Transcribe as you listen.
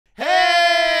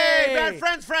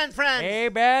friends. Hey,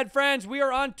 bad friends. We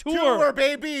are on Tour,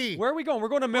 baby. Where are we going? We're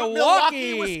going to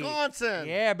Milwaukee, Wisconsin.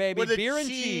 Yeah, baby. With the beer and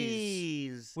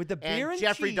cheese. With the beer and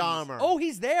Jeffrey cheese. Dahmer. Oh,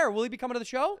 he's there. Will he be coming to the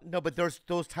show? No, but there's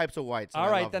those types of whites. All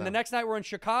right, then the next night we're in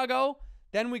Chicago.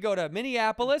 Then we go to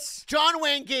Minneapolis. John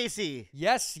Wayne Gacy.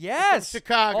 Yes. From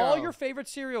Chicago. All your favorite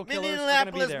serial killers are going to be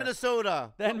Minneapolis, there.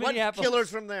 Minnesota. Then What Minneapolis.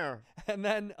 killers from there? And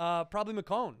then probably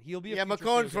McCone. He'll be a Yeah, future McCone's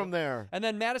serial from killer. there. And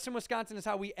then Madison, Wisconsin is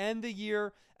how we end the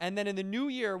year. And then in the new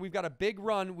year, we've got a big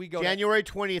run. We go January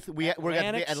 20th. We're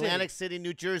going to Atlantic City,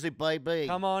 New Jersey. Bye.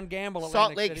 Come on, gamble.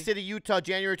 Salt Atlantic Lake City, Utah,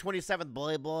 January 27th.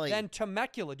 Bye. Then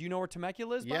Temecula. Do you know where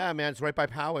Temecula is? Bob? Yeah, man, it's right by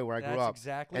Poway where I grew up. That's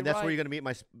exactly And that's right. where you're going to meet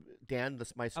my Dan,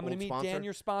 my I'm going to meet sponsor. Dan,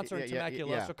 your sponsor in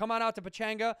Temecula. Yeah. So come on out to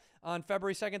Pachanga on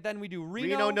February 2nd. Then we do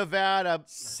Reno, Nevada,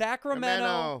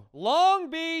 Sacramento,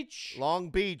 Long Beach.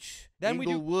 Then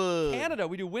Inglewood. we do Canada.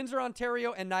 We do Windsor,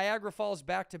 Ontario, and Niagara Falls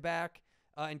back-to-back.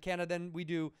 In Canada, then we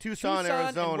do Tucson,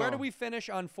 Arizona. And where do we finish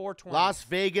on 4/20? Las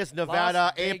Vegas,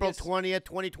 Nevada, April Vegas. 20th,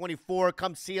 2024.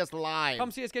 Come see us live.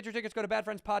 Come see us. Get your tickets. Go to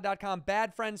badfriendspod.com.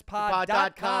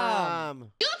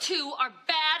 Badfriendspod.com. You two are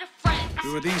bad friends.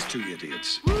 Who are these two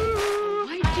idiots? A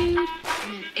white dude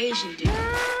and an Asian dude.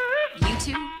 You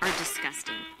two are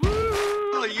disgusting.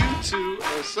 Well, you two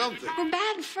are something. We're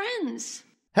bad friends.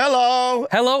 Hello.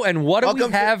 Hello, and what do we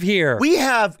have here? We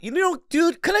have,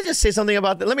 dude, can I just say something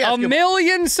about that? Let me ask you. 1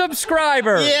 million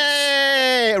subscribers.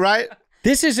 Yay, right?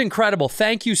 This is incredible.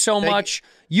 Thank you so much,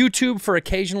 YouTube, for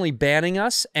occasionally banning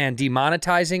us and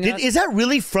demonetizing us. Is that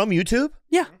really from YouTube?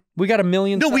 Yeah. We got 1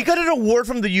 million subs. We got an award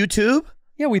from the YouTube?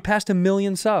 Yeah, we passed 1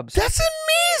 million subs. That's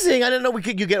amazing. I didn't know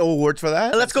you get awards for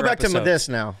that. Let's go back to this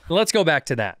now. Let's go back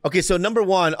to that. Okay, so number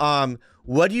one,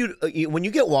 what do you, when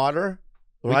you get water,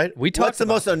 right? What's the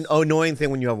most annoying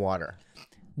thing when you have water?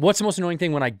 What's the most annoying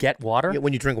thing when I get water? Yeah,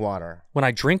 when you drink water. When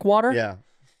I drink water? Yeah.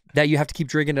 That you have to keep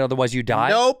drinking it, otherwise you die?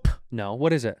 Nope. No,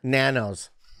 what is it? Nanos.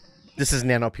 This is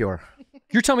Nano Pure.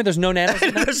 You're telling me there's no nanos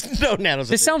in that? There's no nanos.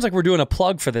 This sounds like we're doing a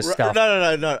plug for this stuff.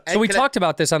 No. So we talked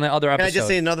about this on the other episode. Can I just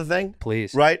say another thing?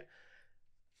 Please. Right?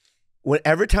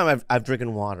 Every time I've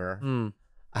drinking water,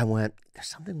 I went, there's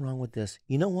something wrong with this.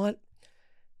 You know what?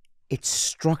 It's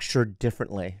structured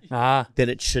differently than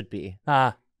it should be.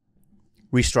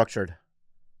 Restructured.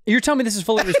 You're telling me this is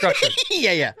fully restructured?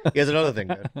 Yeah. Here's another thing,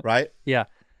 dude, right? Yeah.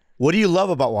 What do you love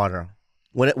about water?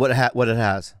 What it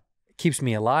has? It keeps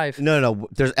me alive. No.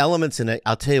 There's elements in it.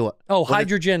 I'll tell you what. Oh,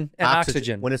 hydrogen and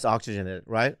oxygen. When it's oxygen in it,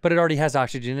 right? But it already has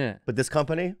oxygen in it. But this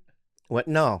company went,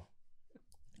 no.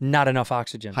 Not enough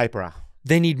oxygen. Hyper.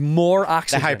 They need more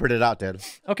oxygen. They hypered it out, dude.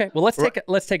 Okay, well let's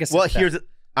take a sip. Well,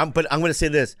 I'm going to say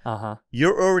this.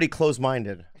 You're already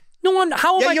closed-minded. No one.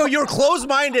 How am I? You're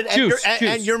closed-minded,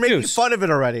 and you're making fun of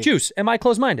it already. Juice, am I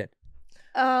closed-minded?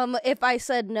 If I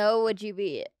said no, would you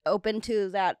be open to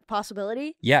that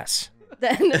possibility? Yes.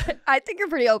 Then I think you're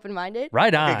pretty open-minded.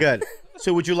 Right on. Okay, good.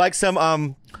 So would you like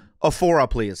some Aphora,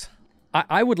 please?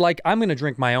 I would like. I'm going to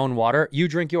drink my own water. You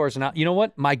drink yours, and you know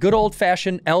what? My good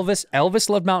old-fashioned Elvis. Elvis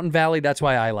loved Mountain Valley. That's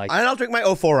why I like it. And I'll drink my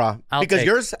Aphora because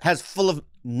yours has full of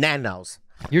nanos.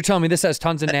 You're telling me this has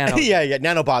tons of nanos? Yeah,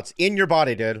 nanobots in your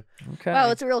body, dude. Okay.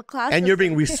 Wow, it's a real class. And you're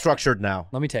being restructured now.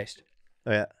 Let me taste.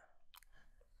 Oh, yeah.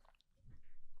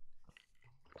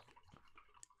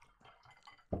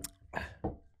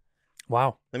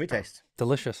 Wow. Let me taste.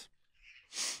 Delicious.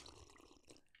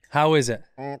 How is it?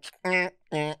 I'm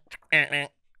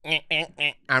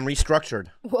restructured.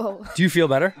 Whoa. Do you feel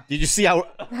better? Did you see how?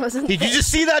 Did you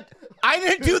just see that? I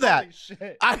didn't do that.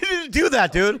 I didn't do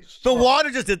that, dude. The water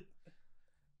just did.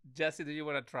 Jesse, do you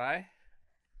want to try?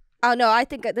 Oh no, I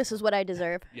think this is what I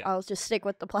deserve. Yeah. I'll just stick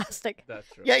with the plastic. That's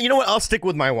true. Yeah, you know what? I'll stick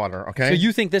with my water. Okay. So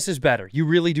you think this is better? You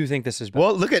really do think this is better?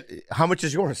 Well, look at how much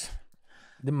is yours.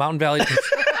 The Mountain Valley,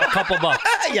 a couple bucks.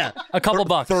 Yeah, a couple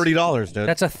bucks. $30, dude.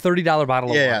 That's a $30 bottle of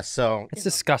water. Yeah, so it's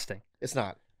disgusting. It's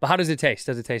not. But how does it taste?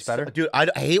 Does it taste better? Dude, I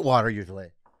hate water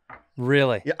usually.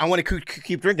 Really? Yeah, I want to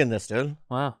keep drinking this, dude.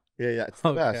 Wow. Yeah, it's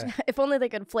the best. If only they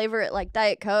could flavor it like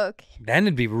Diet Coke. Then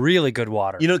it'd be really good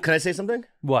water. You know, can I say something?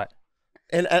 What?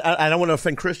 And I don't want to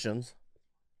offend Christians,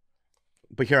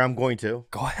 but here I'm going to.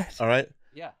 Go ahead. All right?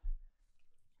 Yeah.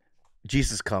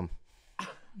 Jesus come.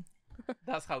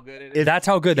 That's how good it is. That's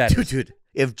how good that is. Dude,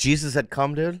 if Jesus had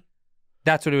come, dude.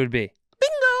 That's what it would be.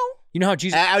 Bingo. You know how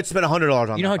Jesus... I would spend $100 on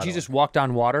that. You know how Jesus walked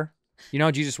on water? You know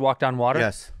how Jesus walked on water?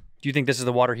 Yes. Do you think this is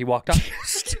the water he walked on?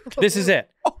 This is it.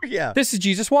 Oh, yeah. This is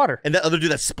Jesus' water. And that other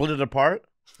dude that split it apart?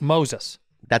 Moses.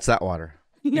 That's that water.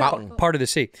 Mountain. Part of the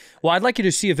sea. Well, I'd like you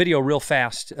to see a video real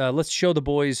fast. Let's show the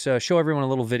boys, show everyone a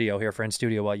little video here for In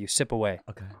Studio while you sip away.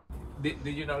 Okay. Did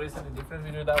you notice any difference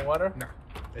between that water? No.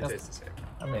 It tastes the same.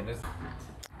 I mean, it's...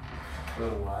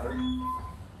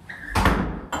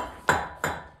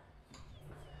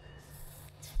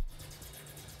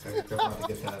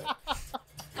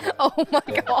 Oh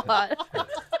my god.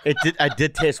 I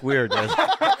did taste weird, dude.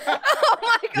 Oh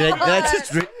my Did god.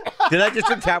 I just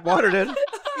drink tap water, dude?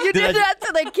 You did that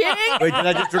to the king? Wait, did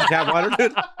I just drink tap water,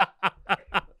 dude?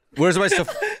 Where's my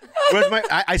stuff? Where's my?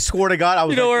 I swear to God, I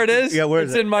was. You know where it is? Yeah, where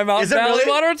is it's it? in my Mountain Is it Valley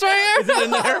really? water. It's right here. Is it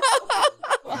in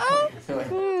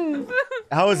there?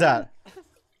 How is that?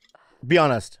 Be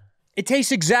honest. It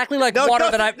tastes exactly like No, water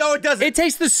it that I. No, it doesn't. It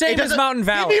tastes the same as doesn't. Mountain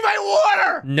Valley. Give me my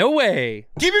water. No way.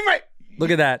 Give me my. Look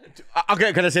at that.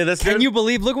 Okay, can I say this? Can dude? you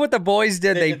believe? Look what the boys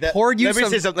did. They poured you let me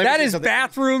some. say something, let me That say is something.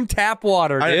 bathroom tap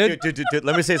water, All right, dude. dude,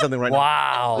 let me say something right now.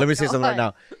 Wow. Let me say something right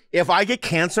now. If I get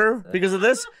cancer because of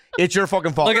this, it's your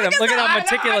fucking fault. Look at him. Look at how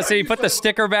meticulous he put the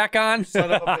sticker back on.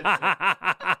 Son of a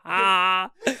bitch.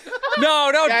 No,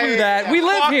 don't do that. We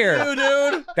live Fuck here. you,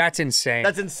 dude. That's insane.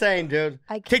 That's insane, dude.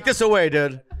 I Take this away,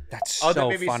 dude. That's Oh, so that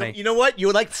made me funny. you know what?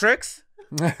 You like tricks?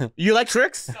 You like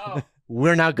tricks?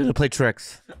 We're not going to play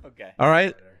tricks. Okay. All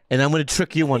right? And I'm going to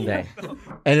trick you one day.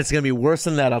 And it's going to be worse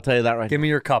than that. I'll tell you that right Give me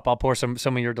your cup. I'll pour some of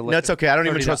your now. delicious. That's okay. I don't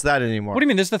even $30. trust that anymore. What do you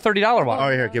mean? This is the $30 one. Oh,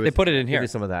 here. Give They it. put it in Give here. me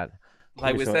some of that.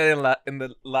 Like we some- said in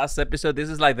the last episode, this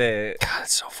is like the God,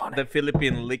 it's so funny. the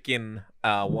Philippine licking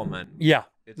woman. Yeah,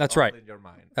 It's that's all right. in your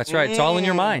mind. That's right. It's all in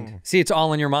your mind. See, it's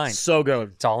all in your mind. So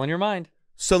good. It's all in your mind.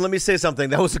 So let me say something.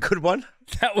 That was a good one.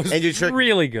 That was And you tricked me.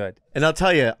 really good. And I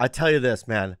tell you this,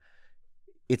 man.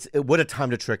 What a time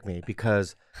to trick me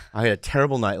because I had a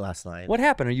terrible night last night. What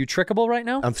happened? Are you trickable right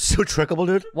now? I'm so trickable,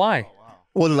 dude. Why?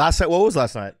 Well, last night. What was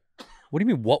last night? What do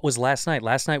you mean? What was last night?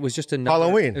 Last night was just another.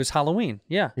 Halloween. It was Halloween.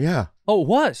 Yeah. Yeah. Oh, it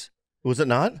was. Was it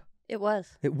not? It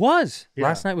was. It was. Yeah.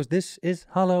 Last night was This Is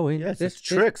Halloween. Yes, This it's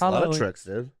tricks. Is A lot of Halloween. tricks,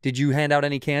 dude. Did you hand out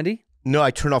any candy? No,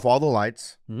 I turn off all the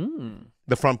lights, Mm.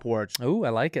 the front porch, Oh, I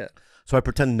like it. so I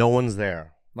pretend no one's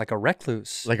there, Like a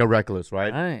recluse. like a recluse,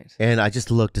 right? Right. And I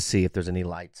just look to see if there's any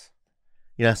lights.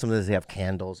 You know, sometimes they have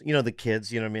candles. You know, the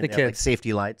kids. You know what I mean? The They have, like, kids.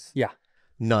 safety lights. Yeah.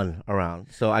 None around.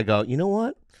 So I go. You know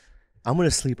what? I'm gonna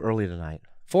sleep early tonight.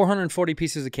 440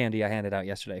 pieces of candy I handed out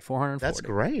yesterday. 440. That's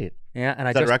great. Yeah, and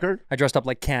Is that a record? I dressed up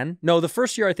like Ken. No, the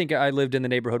first year I think I lived in the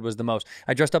neighborhood was the most.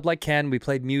 I dressed up like Ken. We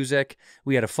played music.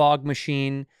 We had a fog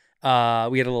machine. We had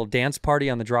a little dance party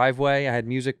on the driveway. I had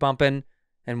music bumping.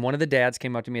 And one of the dads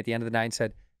came up to me at the end of the night and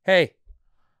said, "Hey,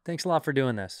 thanks a lot for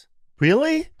doing this."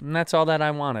 Really? And that's all that I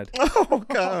wanted. Oh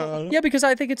God. Yeah, because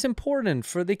I think it's important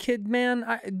for the kid, man.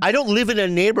 I don't live in a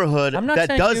neighborhood I'm not that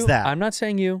saying does you. that. I'm not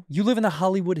saying you. You live in the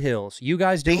Hollywood Hills. You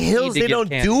guys The don't hills, need to they give don't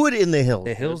candy. do it in the hills.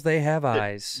 The hills, they have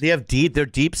eyes. They have they're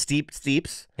deep,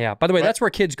 steeps. Yeah. By the way, Right. that's where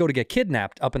kids go to get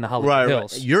kidnapped, up in the Hollywood Right,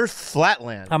 Hills. right. You're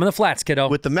flatland I'm in the flats, kiddo.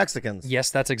 with the Mexicans. Yes,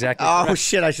 that's exactly. Oh correct.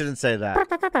 shit! I shouldn't say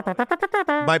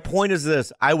that. My point is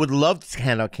this: I would love to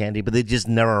hand out candy, but they just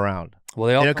never around. Well,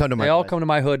 they all don't come to my they all place. come to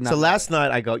my hood. And So I'm last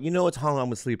night I go, you know, it's Halloween. I'm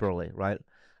gonna sleep early, right?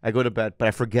 I go to bed, but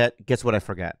I forget. Guess what? I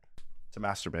forget To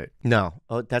masturbate. No.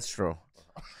 Oh, that's true.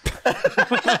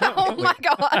 Oh my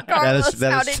god, Carlos,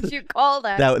 that how is- did you call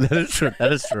that? That is true.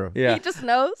 That is true. Yeah. He just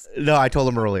knows. No, I told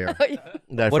him earlier. that I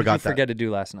What did you forgot forget to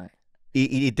do last night? that.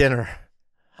 Eat dinner.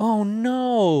 Oh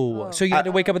no! So you had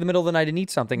to wake up in the middle of the night and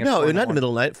eat something. At No, 4 in not in the morning. middle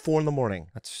of the night. 4 a.m.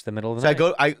 That's the middle of the So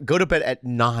night. I go to bed at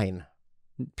 9.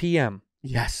 p.m.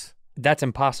 Yes. That's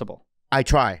impossible. I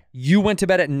try. You went to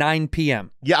bed at 9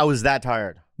 p.m. Yeah, I was that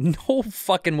tired. No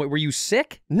fucking way. Were you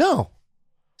sick? No.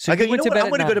 So I go, you went to what? bed I'm at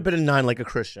going to go 9. to bed at 9 like a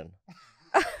Christian.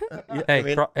 Hey, I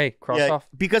mean, cross yeah, off.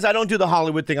 because I don't do the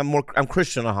Hollywood thing. I'm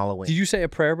Christian on Halloween. Did you say a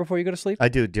prayer before you go to sleep? I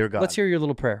do, dear God. Let's hear your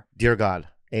little prayer. Dear God,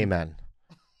 amen.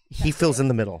 He fills in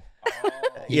the middle.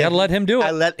 You gotta let him do it.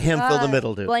 I let him fill the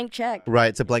middle, dude. Blank check. Right,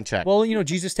 it's a blank check. Well, you know,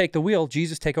 Jesus take the wheel.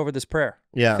 Jesus take over this prayer.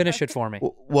 Yeah. Finish it for me.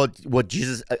 Well, what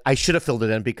Jesus, I should have filled it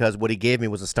in because what he gave me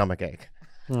was a stomach ache.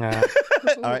 Yeah.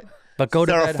 All right. But go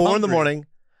to Sarah, bed 4 in the hungry. morning,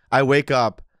 I wake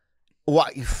up.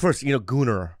 Why? First,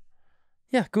 Gooner.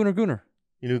 Yeah, Gooner.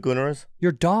 You know who Gooner is?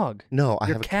 Your dog. No, I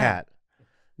Your have a cat. cat.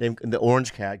 Named the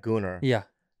orange cat, Gooner. Yeah.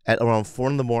 At around 4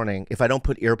 in the morning, if I don't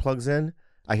put earplugs in,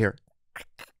 I hear.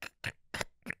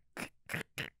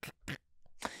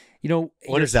 You know,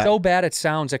 What you're is that? so bad at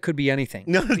sounds, it could be anything.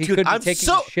 No, He dude, could be I'm taking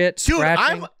so a shit, dude.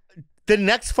 scratching. I'm the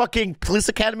next fucking police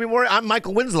academy warrior. I'm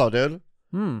Michael Winslow, dude.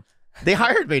 They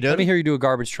hired me, dude. Let me hear you do a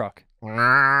garbage truck.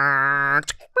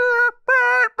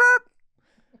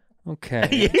 Okay.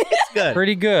 It's good.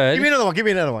 Pretty good. Give me another one. Give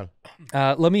me another one.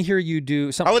 Let me hear you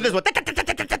do something. Oh, this one.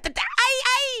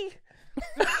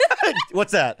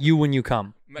 What's that? You when you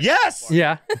come. Yes.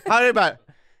 Yeah. How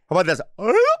about this?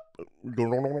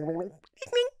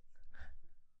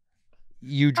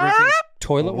 You drinking.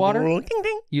 Toilet water? Ding,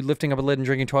 ding. You lifting up a lid and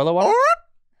drinking toilet water?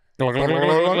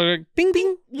 Bing,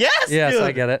 bing. Yes, Yes, dude.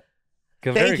 I get it.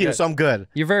 Good, Thank very you. good. So I'm good.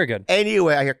 You're very good.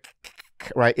 Anyway, I hear,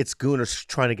 right, it's Gooners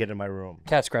trying to get in my room.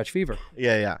 Cat scratch fever.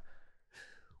 Yeah.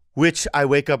 Which I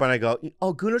wake up and I go,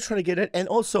 oh, Gooners trying to get in. And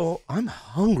also, I'm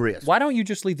hungry. Why don't you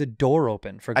just leave the door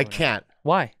open for I Gunnar? can't.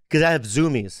 Why? Because I have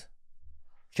zoomies.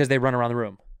 Because they run around the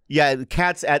room. Yeah, the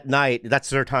cats at night, that's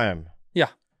their time. Yeah.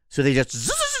 So they just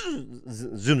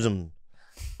zoom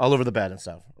all over the bed and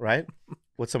stuff, right?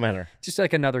 What's the matter? Just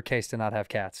like another case to not have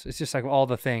cats. It's just like all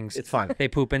the things. It's fine. They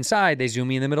poop inside. They zoom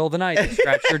you in the middle of the night. They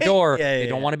scratch your door. They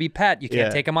don't want to be pet. You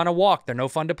can't take them on a walk. They're no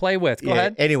fun to play with. Go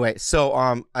ahead. Anyway, so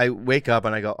I wake up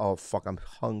and I go, oh, fuck, I'm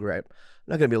hungry. I'm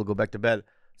not going to be able to go back to bed.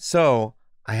 So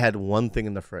I had one thing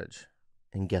in the fridge.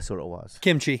 And guess what it was?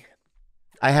 Kimchi.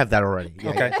 I have that already. Yeah,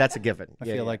 Okay. yeah, that's a given. I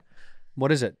feel like,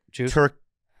 what is it? Juice? I'm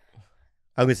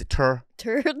going to say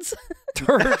Turds.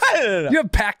 Turds. No. You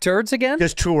have packed turds again?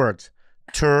 There's two words.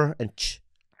 Tur and ch.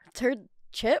 Turd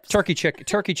chips. Turkey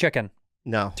chicken.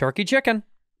 No. Turkey chicken.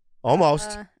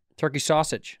 Almost. Turkey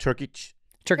sausage. Turkey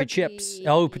Chips.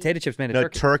 Oh, potato chips made of No,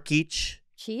 turkey. turkey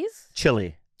Cheese.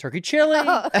 chili. Turkey chili.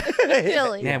 Oh,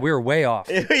 chili. Man, we were way off.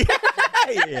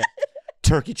 Yeah.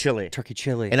 Turkey chili. Turkey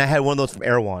chili. And I had one of those from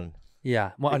Air One.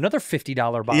 Yeah. Well, another $50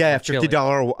 bottle Yeah, of chili.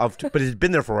 $50 but it's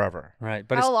been there forever. Right.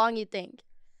 But How it's long you think?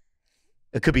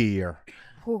 It could be a year.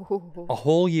 a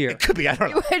whole year. It could be, I don't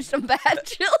You know. made some bad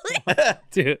chili.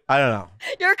 Dude. I don't know.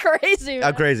 You're crazy. I'm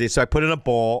Man. crazy. So I put it in a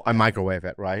bowl, I microwave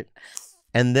it, right?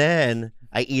 And then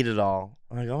I eat it all.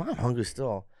 And I go, I'm hungry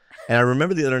still. And I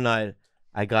remember the other night,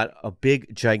 I got a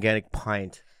big, gigantic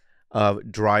pint of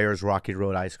Dreyer's Rocky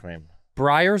Road ice cream.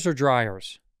 Briars or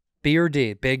dryers? B or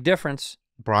D? Big difference.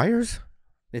 Breyers?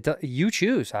 You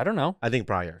choose. I don't know. I think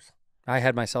Breyers. I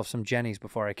had myself some Jennies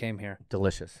before I came here.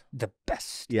 Delicious. The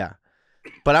best. Yeah.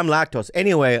 But I'm lactose.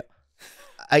 Anyway,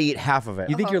 I eat half of it.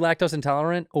 You think you're lactose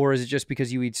intolerant, or is it just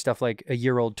because you eat stuff like a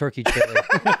year-old turkey chili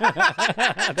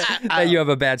that you have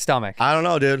a bad stomach? I don't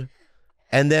know, dude.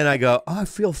 And then I go, oh, I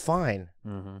feel fine.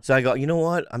 Mm-hmm. So I go, you know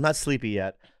what? I'm not sleepy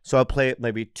yet. So I'll play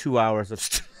maybe 2 hours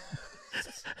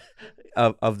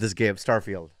of this game,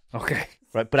 Starfield. Okay.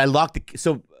 Right. But I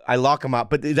lock them up.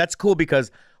 But that's cool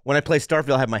because when I play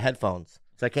Starfield, I have my headphones.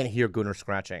 So I can't hear Gunnar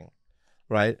scratching.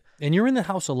 Right. And you're in the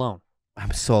house alone.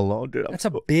 I'm so alone, dude. That's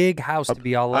a big house to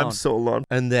be all alone. I'm so alone.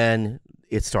 And then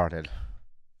it started.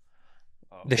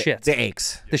 The shits. The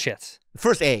aches. The shits.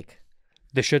 First ache.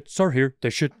 The shits are here. The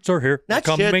shits are here. Not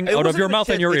They're coming shit. It out of wasn't your the mouth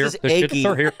shit. and your It's ear. just The achy. shits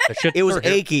are here. The shits It was are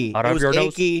here. achy. Out It of was your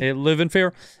achy. nose. They live in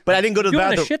fear. But I didn't go to the You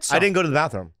having a bathroom. shit I didn't go to the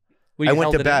bathroom. Well, I you went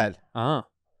held to it in? bed. Uh-huh.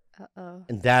 Uh-oh.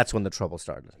 And that's when the trouble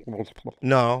started.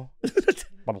 No.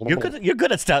 You're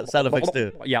good at sound effects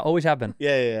too. Yeah, always have been.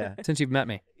 Yeah. Since you've met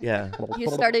me. Yeah. You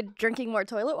started drinking more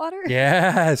toilet water?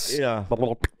 Yes. Yeah.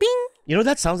 Bing. You know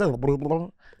that sounds like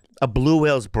a blue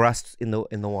whale's breast in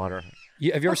the water.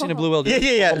 Have you ever seen a blue whale?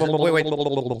 Yeah. Wait.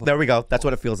 There we go. That's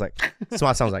what it feels like. That's what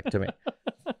it sounds like to me.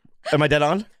 Am I dead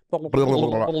on?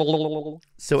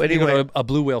 So You anyway, go to a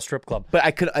blue whale strip club. but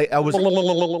I was.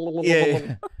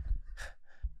 Yeah.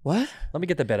 What? Let me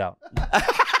get the bit out.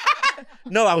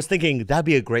 No, I was thinking that'd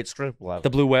be a great strip club. The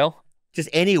blue whale? Just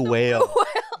any whale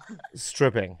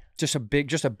stripping. Just a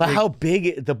big. But how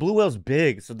big? The blue whale's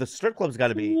big, so the strip club's got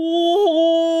to be.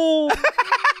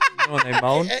 When they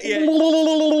moan?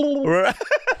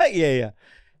 Yeah.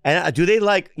 And do they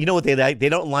like? You know what they like? They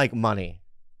don't like money.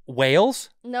 Whales?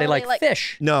 No, they like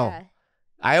fish. No.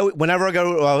 Yeah. Whenever I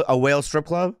go to a whale strip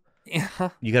club, Yeah.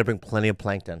 you got to bring plenty of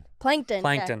plankton. Plankton.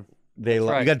 Plankton. They That's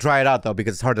right. You got to dry it out though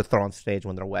because it's hard to throw on stage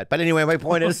when they're wet. But anyway, my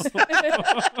point is,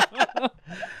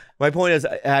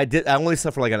 I only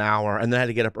slept for like an hour, and then I had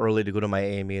to get up early to go to my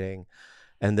AA meeting,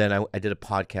 and then I did a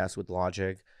podcast with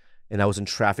Logic, and I was in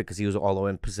traffic because he was all the way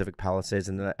in Pacific Palisades,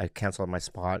 and then I canceled my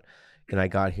spot, and I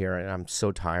got here, and I'm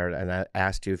so tired, and I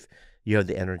asked you if you have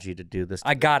the energy to do this.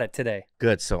 I got it today.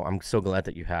 Good, so I'm so glad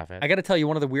that you have it. I got to tell you,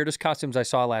 one of the weirdest costumes I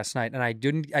saw last night, and I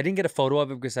didn't get a photo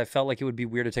of it because I felt like it would be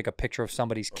weird to take a picture of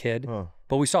somebody's kid. Huh.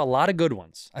 But we saw a lot of good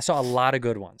ones. I saw a lot of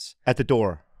good ones At the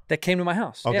door. that came to my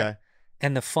house. Okay. Yeah.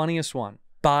 And the funniest one,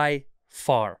 by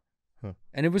far, Huh.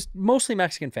 and it was mostly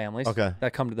Mexican families Okay.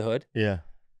 that come to the hood. Yeah.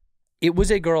 It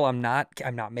was a girl. I'm not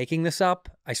making this up.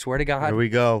 I swear to God. Here we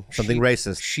go. Something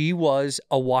racist. She was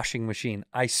a washing machine.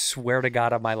 I swear to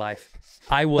God on my life.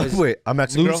 I was Wait, a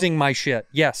Mexican girl? losing my shit.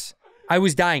 Yes. I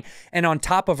was dying. And on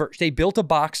top of her, they built a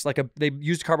box, they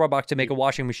used a cardboard box to make a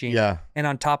washing machine. Yeah. And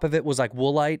on top of it was like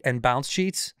woolite and bounce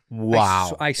sheets.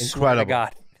 Wow. I swear to Incredible.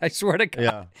 God. I swear to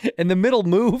God. Yeah. And the middle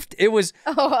moved. It was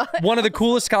one of the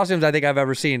coolest costumes I think I've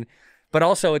ever seen. But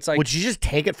also, it's like, would you just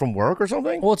take it from work or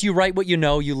something? well, it's you write what you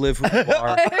know, you live who you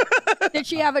are. Did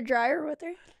she have a dryer with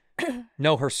her?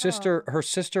 No, her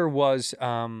sister was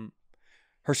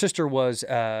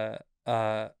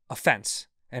a fence,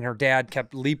 and her dad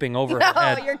kept leaping over her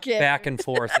head you're kidding. back and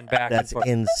forth and back and That's forth.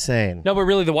 insane. No, but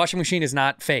really, the washing machine is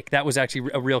not fake. That was actually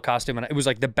a real costume, and it was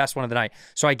like the best one of the night.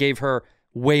 So I gave her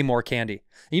way more candy.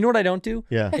 And you know what I don't do?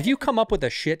 Yeah. If you come up with a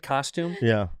shit costume,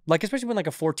 Yeah. like especially when like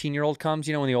a 14-year-old comes,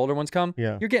 you know, when the older ones come,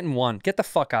 Yeah. you're getting one. Get the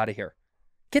fuck out of here.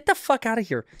 Get the fuck out of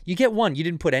here. You get one. You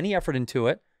didn't put any effort into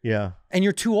it, Yeah. and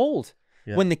you're too old.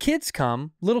 Yeah. When the kids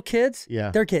come, little kids,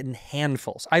 Yeah. they're getting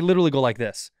handfuls. I literally go like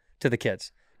this to the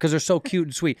kids because they're so cute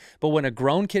and sweet. But when a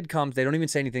grown kid comes, they don't even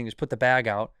say anything. Just put the bag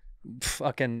out.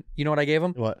 Fucking, you know what I gave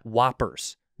them? What?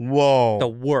 Whoppers. Whoa. The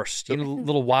worst. You know,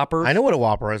 little Whoppers. I know what a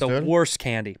Whopper is, The dude. worst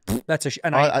candy. That's a.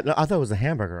 And I thought it was a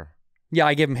hamburger. yeah,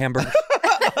 I gave him hamburgers.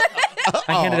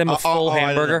 I handed him a full I didn't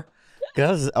hamburger.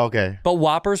 Okay. But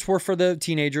Whoppers were for the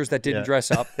teenagers that didn't Yeah. dress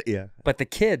up. Yeah. But the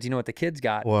kids, you know what the kids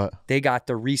got? What? They got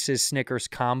the Reese's Snickers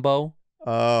combo.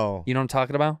 Oh. You know what I'm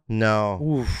talking about? No.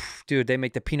 Oof, dude, they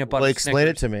make the peanut butter. Well, explain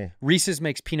it Snickers. to me. Reese's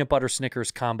makes peanut butter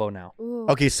Snickers combo now. Ooh.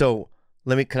 Okay, so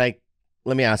let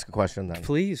me ask a question then.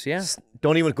 Please, yeah.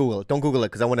 Don't even Google it. Don't Google it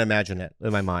because I want to imagine it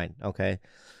in my mind. Okay.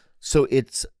 So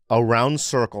it's a round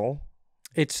circle.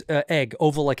 It's egg,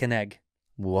 oval like an egg.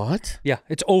 What? Yeah,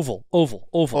 it's oval.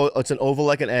 Oh, it's an oval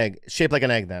like an egg, shaped like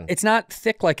an egg. Then It's not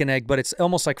thick like an egg, but it's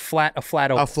almost like a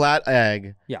flat oval. a flat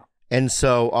egg. Yeah. And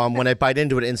so when I bite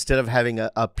into it, instead of having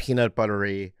a peanut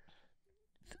buttery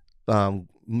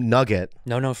nugget,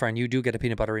 No, friend, you do get a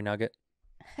peanut buttery nugget,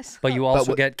 but you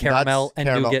also what- get caramel that's and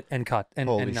caramel. nougat and cut and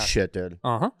holy nuts. shit, dude.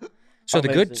 Uh-huh. So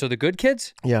Amazing. the good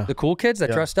kids, Yeah. the cool kids that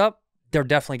Yeah. dressed up, they're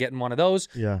definitely getting one of those.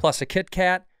 Yeah. Plus a Kit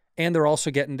Kat, and they're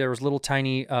also getting there's little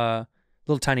tiny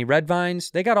red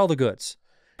vines. They got all the goods.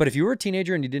 But if you were a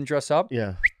teenager and you didn't dress up,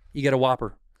 Yeah. you get a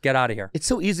Whopper. Get out of here. It's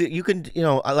so easy. You can,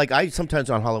 I sometimes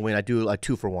on Halloween I do like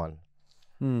 2 for 1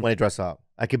 when I dress up.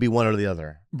 I could be one or the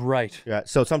other. Right. Yeah.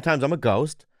 So sometimes I'm a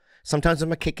ghost. Sometimes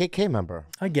I'm a KKK member.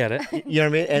 I get it. You know what I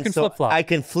mean? And can so flip-flop. I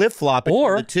can flip flop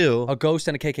Or the two. a ghost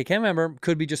and a KKK member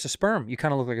could be just a sperm. You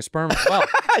kind of look like a sperm as well.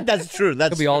 That's true.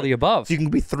 That's Could be all the above. So you can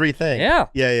be 3 things. Yeah.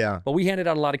 Yeah. But we handed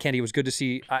out a lot of candy. It was good to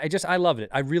see. I loved it.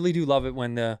 I really do love it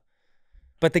when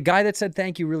but the guy that said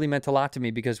thank you really meant a lot to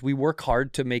me because we work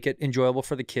hard to make it enjoyable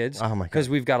for the kids. Oh, my God. Because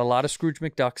we've got a lot of Scrooge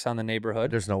McDucks on the neighborhood.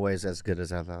 There's no ways as good as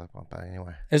that. But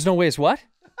anyway. There's no way as what?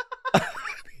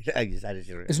 I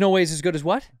There's no ways as good as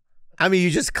what? mean,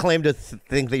 you just claim to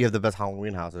think that you have the best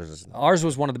Halloween house. There's Ours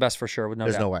was one of the best for sure, with no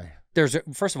doubt. no way. There's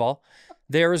first of all,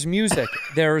 there's music,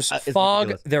 there's It's fog,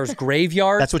 ridiculous. there's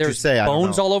graveyards. That's what you there's say, I don't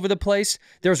bones know. all over the place.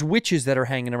 There's witches that are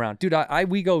hanging around, dude.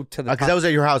 We go to the Because I was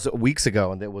at your house weeks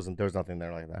ago and there was nothing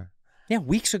there like that. yeah.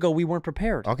 Weeks ago, we weren't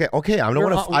prepared. Okay. I don't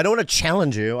want to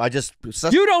challenge you. I just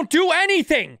You don't do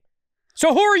anything.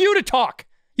 So who are you to talk?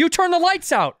 You turn the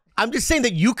lights out. I'm just saying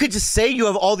that you could just say you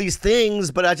have all these things,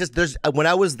 but when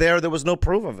I was there was no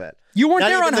proof of it. You weren't Not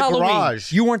there even on the Halloween.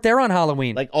 garage. You weren't there on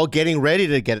Halloween. Like all getting ready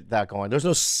to get that going. There's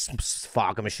no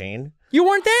fog machine. You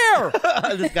weren't there.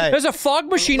 This guy. There's a fog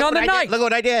machine Look on the what I night. did. Look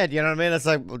what I did. You know what I mean? It's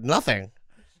like nothing,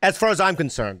 as far as I'm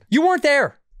concerned. You weren't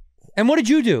there. And what did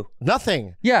you do?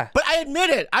 Nothing. Yeah. But I admit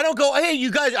it. I don't go, hey, you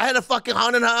guys, I had a fucking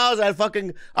haunted house. I had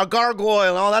fucking a gargoyle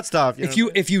and all that stuff. If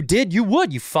you did, you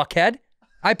would, you fuckhead.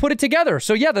 I put it together.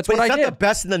 So yeah, that's But what it's I not did. the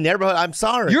best in the neighborhood. I'm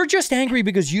sorry. You're just angry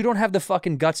because you don't have the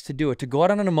fucking guts to do it, to go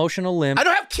out on an emotional limb. I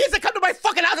don't have kids that come to my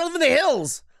fucking house. I live in the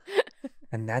hills.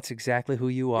 And that's exactly who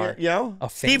you are. You know? A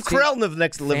Steve fancy- Carell lives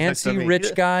next to fancy me.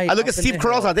 rich guy I look up at in Steve the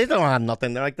Carell's hill. house. They don't have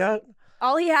nothing there like that.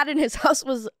 All he had in his house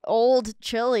was old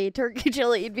chili, turkey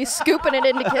chili. He'd be scooping it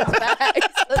into kids'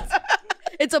 bags.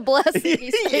 It's a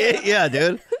blessing. Yeah,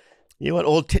 dude. You want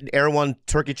old Air One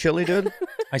turkey chili, dude?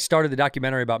 I started the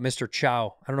documentary about Mr.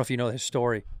 Chow. I don't know if you know his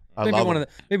story. I Maybe love one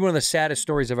him. of the saddest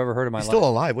stories I've ever heard in my He's life. still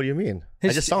alive. What do you mean? I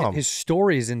just saw him. His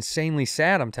story is insanely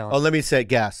sad, I'm telling Oh, you. let me say,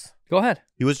 guess. Go ahead.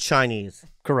 He was Chinese.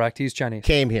 Correct. He's Chinese.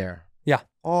 Came here. Yeah.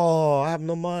 Oh, I have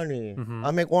no money.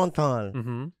 I make wonton.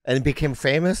 Mm-hmm. And became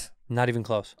famous? Not even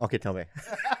close. Okay, tell me.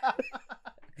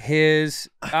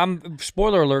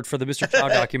 Spoiler alert for the Mr. Chow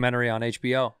documentary on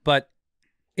HBO, but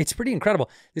it's pretty incredible.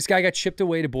 This guy got shipped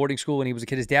away to boarding school when he was a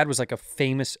kid. His dad was like a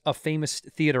famous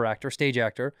theater actor, stage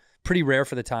actor, pretty rare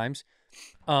for the times.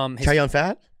 Chow Yun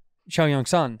Fat? Chow Yun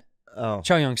Sun, Oh.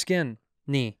 Chow Yun Skin,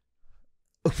 Ni.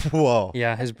 Whoa.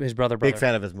 Yeah, his brother. Big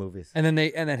fan of his movies. And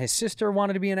then his sister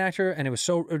wanted to be an actor, and it was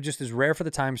just as rare for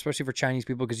the time, especially for Chinese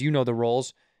people, because you know the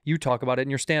roles. You talk about it in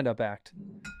your stand-up act.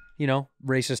 You know,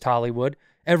 racist Hollywood.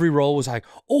 Every role was like,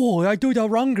 oh, I do the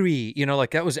wrongery. You know,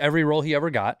 like that was every role he ever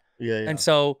got. Yeah, yeah. And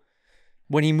so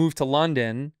when he moved to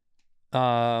London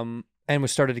and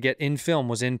was started to get in film,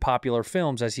 was in popular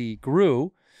films as he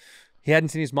grew, he hadn't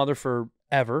seen his mother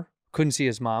forever. Couldn't see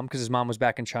his mom because his mom was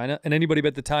back in China. And anybody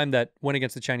at the time that went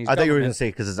against the Chinese I thought you were going government- to say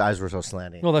because his eyes were so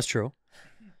slanting. Well, that's true.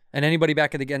 And anybody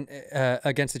back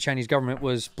against the Chinese government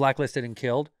was blacklisted and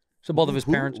killed. So both of his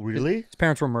parents... Really? His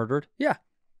parents were murdered. Yeah.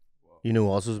 You know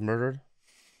who else was murdered?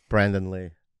 Brandon Lee.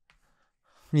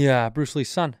 Yeah, Bruce Lee's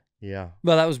son. Yeah.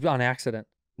 Well, that was on accident.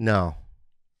 No.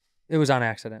 It was on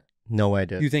accident. No, I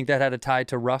did. You think that had a tie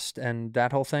to Rust and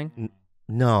that whole thing?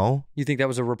 No. You think that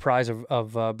was a reprise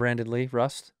of Brandon Lee,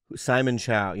 Rust? Simon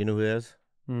Chow. You know who he is?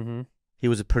 Mm-hmm. He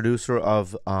was a producer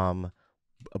of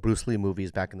Bruce Lee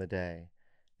movies back in the day.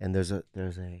 And there's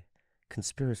a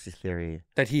conspiracy theory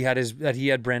That he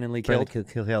had Brandon Lee killed?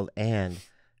 killed, and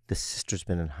the sister's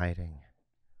been in hiding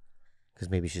because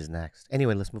maybe she's next.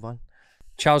 Anyway, let's move on.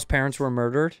 Chow's parents were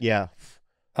murdered. Yeah,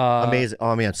 amazing.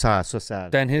 Oh man, so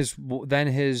sad. Then his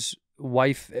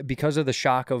wife, because of the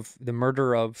shock of the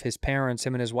murder of his parents,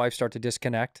 him and his wife start to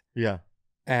disconnect. Yeah,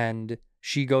 and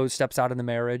she steps out in the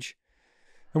marriage,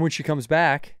 and when she comes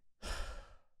back,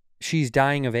 she's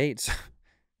dying of AIDS.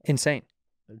 Insane.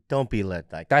 Don't be lit.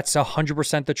 That's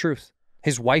 100% the truth.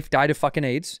 His wife died of fucking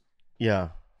AIDS. Yeah.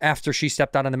 After she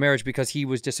stepped out in the marriage because he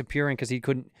was disappearing because he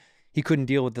couldn't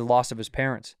deal with the loss of his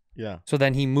parents. Yeah. So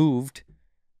then he moved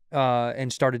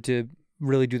and started to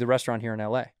really do the restaurant here in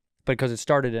LA. Because it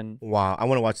started in... Wow, I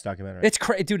want to watch the documentary. It's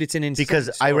crazy, dude. It's an insane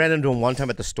because story. I ran into him one time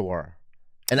at the store,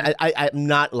 and I'm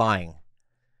not lying.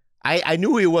 I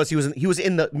knew who he was. He was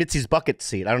in the Mitzi's bucket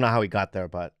seat. I don't know how he got there,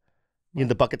 but in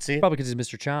the bucket seat. Probably because it's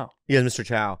Mr. Chow. Yeah, Mr.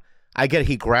 Chow.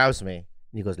 He grabs me and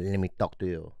he goes, "Let me talk to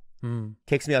you."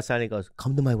 Takes me outside and he goes,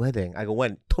 "Come to my wedding." I go,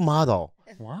 "When?" "Tomorrow."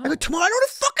 Wow. I go, "Tomorrow? I don't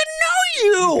fucking know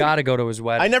you." You gotta go to his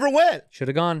wedding. I never went. Should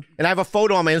have gone. And I have a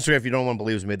photo on my Instagram if you don't want to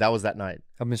believe me. That was that night.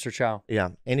 Of Mr. Chow. Yeah.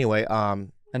 Anyway,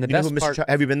 and the you know best who Mr. part... Chow,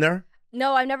 have you been there?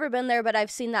 No, I've never been there, but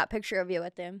I've seen that picture of you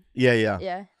with him. Yeah, yeah.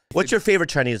 Yeah. What's your favorite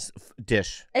Chinese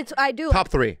dish? I do Top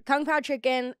 3. Kung Pao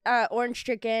chicken, orange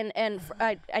chicken, and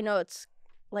I know it's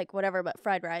like whatever, but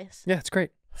fried rice. Yeah, it's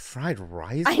great. Fried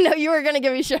rice? I know you were gonna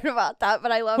give me shit about that,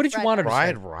 but I love. What did you want her to say?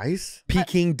 Fried rice?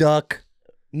 Peking duck.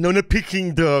 No,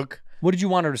 Peking duck. What did you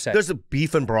want her to say? There's a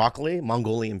beef and broccoli,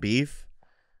 Mongolian beef.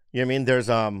 You know what I mean? There's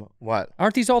what?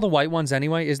 Aren't these all the white ones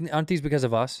anyway? Aren't these because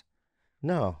of us?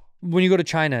 No. When you go to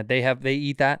China, they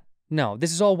eat that? No,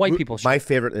 this is all white people shit. My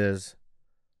favorite is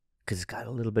because it's got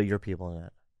a little bit of your people in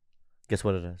it. Guess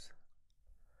what it is?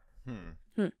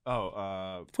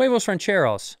 Huevos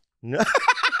rancheros. No.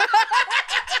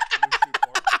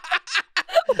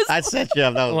 I set you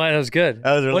up. That was good.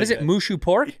 That was really what is it? good. Mushu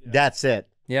pork? That's it.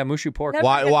 Yeah, mushu pork. Never-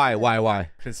 Why?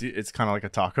 Because it's kind of like a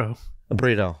taco. A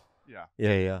burrito. Yeah.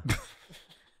 Yeah.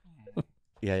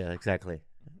 yeah, exactly.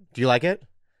 Do you like it?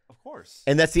 Of course.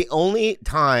 And that's the only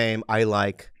time I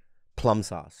like plum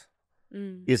sauce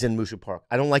is in Mushu Park.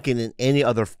 I don't like it in any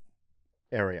other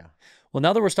area. Well,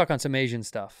 now that we're stuck on some Asian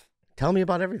stuff, Tell me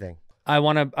about everything. I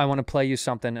want to play you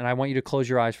something, and I want you to close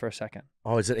your eyes for a second.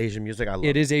 Oh, is it Asian music? I love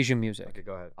It is Asian music, Okay,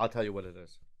 go ahead. I'll tell you what it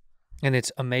is. and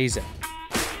it's amazing.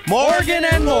 Morgan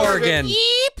and Morgan.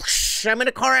 Yeesh, I'm in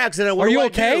a car accident. What Are do you I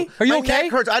okay? do? Are you My okay?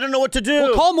 neck hurts. I don't know what to do.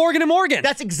 Well, call Morgan and Morgan.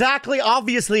 That's exactly,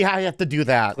 obviously, how you have to do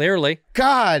that. Clearly.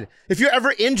 God, if you're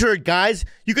ever injured, guys,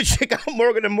 you could check out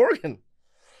Morgan and Morgan.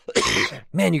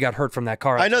 Man, you got hurt from that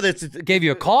car. I know that's Gave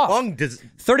you a cough.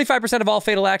 35% of all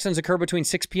fatal accidents occur between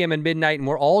 6 p.m. and midnight, and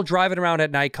we're all driving around at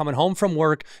night, coming home from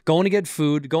work, going to get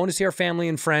food, going to see our family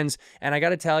and friends. And I got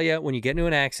to tell you, when you get into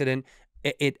an accident,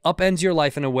 it upends your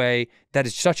life in a way that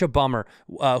is such a bummer.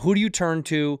 Who do you turn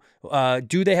to?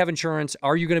 Do they have insurance?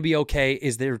 Are you going to be okay?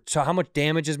 So how much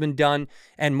damage has been done?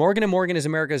 And Morgan & Morgan is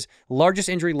America's largest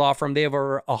injury law firm. They have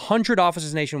over 100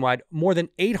 offices nationwide, more than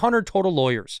 800 total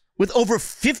lawyers. With over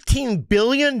 $15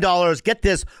 billion, get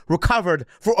this, recovered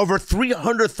for over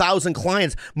 300,000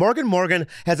 clients, Morgan & Morgan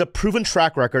has a proven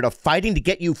track record of fighting to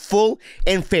get you full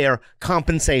and fair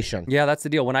compensation. Yeah, that's the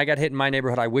deal. When I got hit in my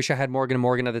neighborhood, I wish I had Morgan &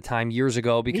 Morgan at the time years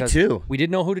ago because Me too. we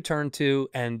didn't know who to turn to,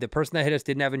 and the person that hit us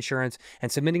didn't have insurance,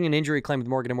 and submitting an injury claim with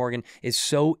Morgan & Morgan is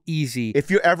so easy.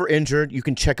 If you're ever injured, you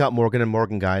can check out Morgan &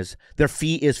 Morgan, guys. Their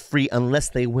fee is free unless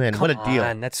they win. What a deal. Come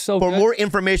on, that's so For good. more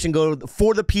information, go to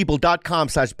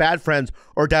forthepeople.com/bad bad friends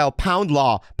or dial pound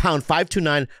law, pound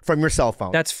 529 from your cell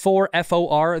phone. That's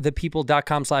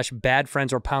forthepeople.com/bad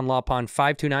friends or pound law, pound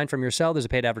 529 from your cell. There's a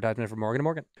paid advertisement from Morgan &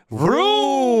 Morgan.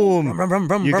 Vroom!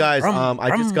 You guys, Vroom,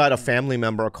 I just got a family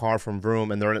member a car from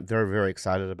Vroom, and they're very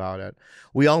excited about it.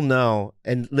 We all know,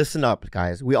 and listen up,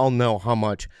 guys, we all know how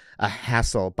much a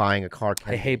hassle buying a car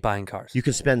can be. I hate buying cars. You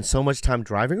can spend so much time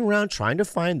driving around trying to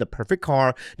find the perfect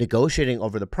car, negotiating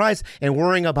over the price, and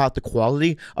worrying about the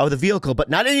quality of the vehicle. But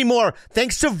not anymore.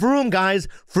 Thanks to Vroom, guys.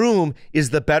 Vroom is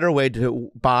the better way to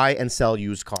buy and sell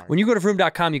used cars. When you go to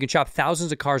Vroom.com, you can shop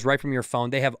thousands of cars right from your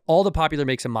phone. They have all the popular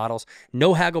makes and models,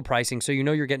 no haggle pricing, so you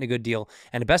know you're getting a good deal.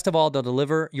 And best of all, they'll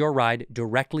deliver your ride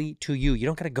directly to you. You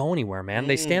don't got to go anywhere, man.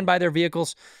 They stand by their vehicles.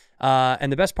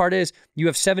 And the best part is you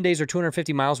have 7 days or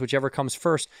 250 miles, whichever comes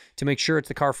first, to make sure it's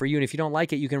the car for you. And if you don't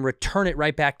like it, you can return it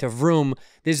right back to Vroom.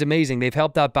 This is amazing. They've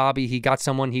helped out Bobby. He got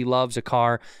someone he loves a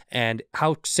car. And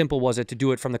how simple was it to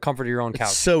do it from the comfort of your own couch?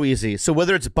 It's so easy. So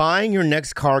whether it's buying your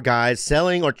next car, guys,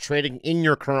 selling or trading in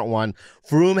your current one,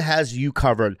 Vroom has you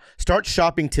covered. Start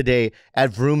shopping today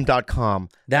at Vroom.com.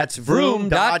 That's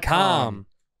Vroom.com.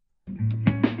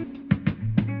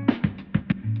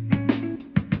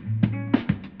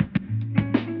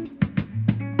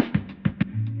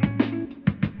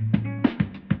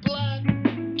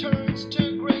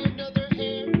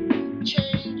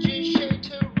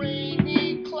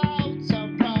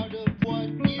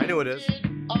 It is.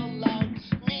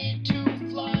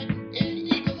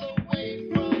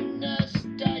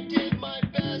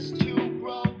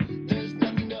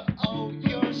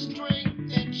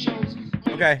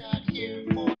 Okay.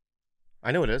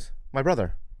 I know it is. My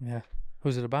brother. Yeah.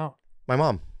 Who's it about? My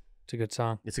mom. It's a good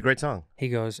song. It's a great song. He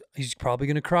goes, he's probably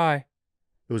going to cry.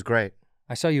 It was great.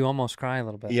 I saw you almost cry a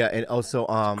little bit. Yeah, and also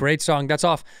great song. That's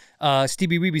off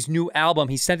Stevie Weeby's new album.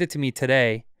 He sent it to me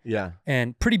today. Yeah.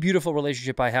 And pretty beautiful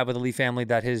relationship I have with the Lee family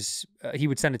that he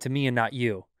would send it to me and not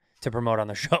you to promote on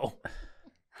the show.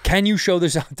 Can you show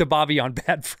this out to Bobby on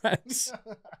Bad Friends?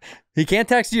 He can't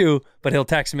text you, but he'll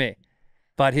text me.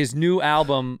 But his new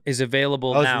album is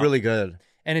available now. It's really good.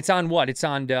 And it's on what? It's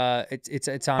on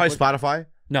it's on probably Spotify?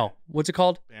 No. What's it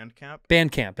called? Bandcamp.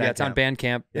 Bandcamp. Yeah, it's on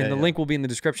Bandcamp. Yeah, and the link will be in the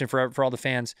description for all the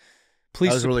fans.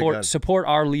 Please support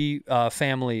our Lee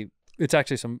family. It's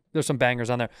actually there's some bangers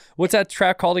on there. What's that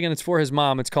track called again? It's for his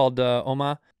mom. It's called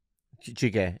Oma.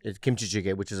 Jjigae. It's kimchi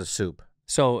jjigae, which is a soup.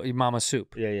 So your mama's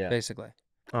soup. Yeah. Basically.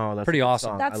 Oh, that's pretty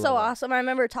awesome. That's so awesome. I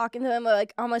remember talking to him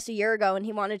like almost a year ago, and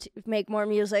he wanted to make more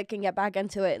music and get back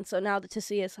into it. And so now to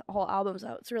see his whole album's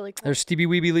out, it's really cool. There's Stevie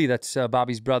Weeby Lee. That's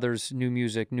Bobby's brother's new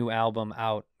music, new album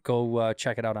out. Go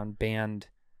check it out on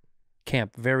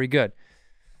Bandcamp. Very good.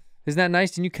 Isn't that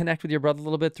nice? Didn't you connect with your brother a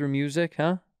little bit through music,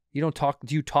 huh? You don't talk.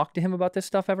 Do you talk to him about this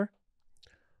stuff ever?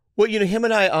 Well, him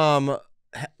and I,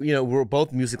 we're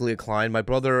both musically inclined. My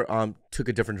brother took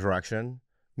a different direction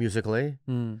musically.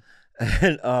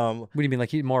 And what do you mean, like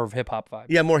he's more of hip hop vibe?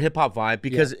 Yeah, more hip hop vibe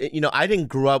because I didn't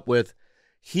grow up with.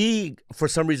 He for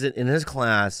some reason in his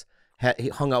class he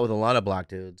hung out with a lot of black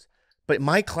dudes, but in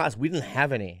my class we didn't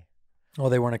have any. Oh,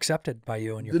 they weren't accepted by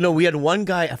you and your. No, we had one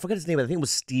guy. I forgot his name. I think it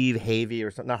was Steve Harvey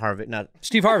or something. Not Harvey. Not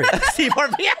Steve Harvey. Steve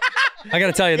Harvey. I got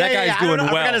to tell you, that guy's doing well. I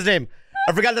forgot his name.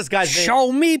 I forgot this guy's name.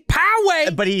 Show me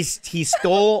power. But he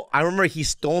stole. I remember he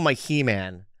stole my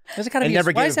He-Man. Does it kind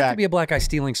of why does that have to be a black guy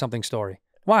stealing something story?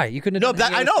 Why? You couldn't have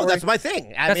I know. That's my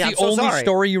thing. That's the only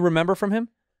story you remember from him?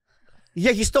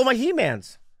 Yeah, he stole my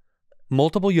He-Mans.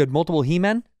 Multiple? You had multiple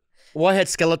He-Men? Well, I had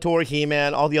Skeletor,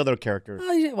 He-Man, all the other characters.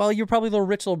 Well, you're probably a little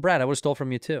rich little brat. I would have stole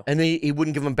from you too. And then he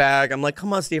wouldn't give him back. I'm like,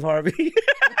 come on, Steve Harvey.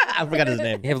 I forgot his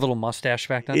name. You have a little mustache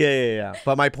back then? Yeah.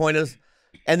 But my point is,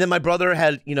 and then my brother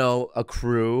had, a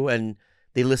crew and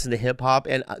they listened to hip hop.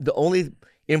 And the only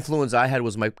influence I had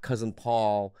was my cousin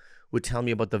Paul would tell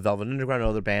me about the Velvet Underground and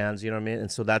other bands, you know what I mean?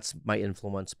 And so that's my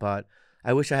influence. But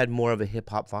I wish I had more of a hip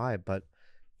hop vibe, but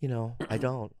I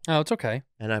don't. Oh, it's okay.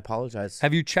 And I apologize.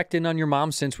 Have you checked in on your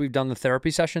mom since we've done the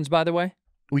therapy sessions, by the way?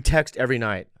 We text every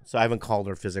night, so I haven't called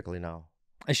her physically now.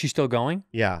 Is she still going?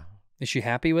 Yeah. Is she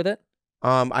happy with it?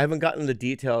 I haven't gotten the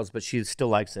details, but she still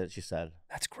likes it, she said.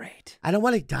 That's great. I don't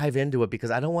want to dive into it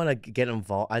because I don't want to get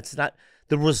involved. It's not,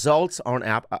 the results aren't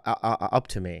up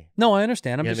to me. No, I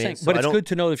understand. I'm just saying. So but it's good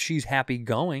to know if she's happy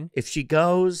going. If she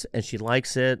goes and she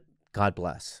likes it, God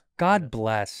bless. God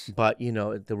bless. But,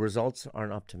 the results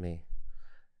aren't up to me.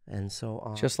 And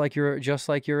so just like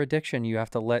your addiction, you have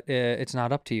to let it's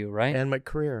not up to you, right? And my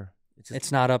career.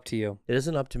 It's not up to you. It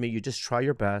isn't up to me. You just try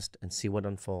your best and see what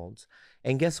unfolds.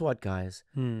 And guess what, guys?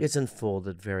 It's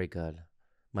unfolded very good.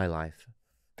 My life.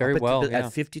 Very well.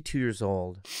 At 52 years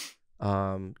old,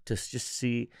 to just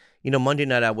see, Monday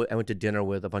night I went to dinner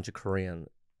with a bunch of Korean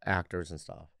actors and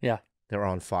stuff. Yeah. They were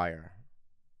on fire.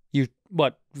 You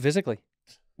what? Physically?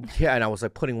 Yeah, and I was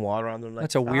like putting water on them. Like,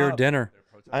 That's a weird dinner.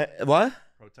 What?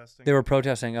 Protesting. They were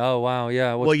protesting. Oh wow,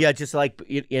 yeah. Well, yeah, just like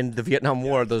in the Vietnam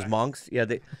War, those monks. Yeah,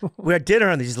 we had dinner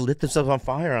and they just lit themselves on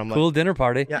fire. I'm like, cool dinner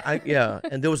party. Yeah,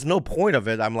 and there was no point of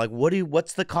it. I'm like,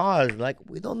 what's the cause? Like,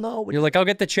 we don't know. You're like, I'll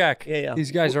get the check. Yeah.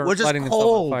 These guys are We're just lighting themselves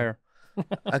on fire.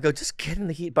 I go, just get in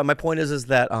the heat. But my point is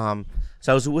that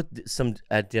so I was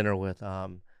at dinner with a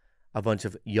bunch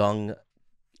of young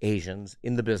Asians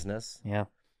in the business. Yeah.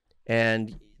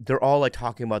 And they're all like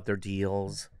talking about their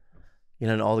deals,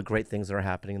 and all the great things that are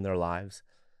happening in their lives.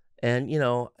 And,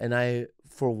 and I,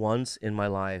 for once in my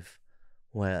life,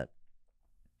 went,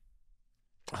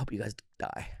 I hope you guys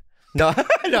die. No,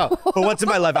 no. For once in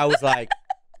my life, I was like,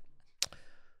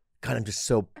 God, I'm just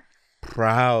so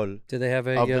proud. Do they have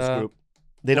of this group?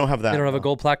 They don't have that. They don't have a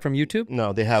gold plaque from YouTube?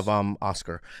 No, they have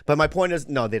Oscar. But my point is,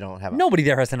 no, they don't have it. Nobody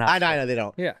there has an Oscar. I know they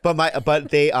don't. Yeah. But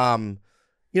they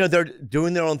they're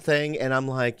doing their own thing, and I'm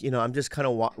like, I'm just kind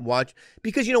of watch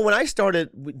because when I started,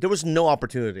 there was no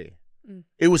opportunity.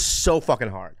 It was so fucking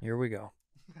hard. Here we go.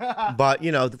 But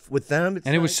with them,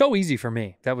 and it was so easy for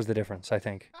me. That was the difference, I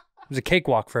think. It was a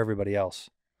cakewalk for everybody else.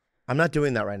 I'm not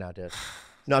doing that right now, dude.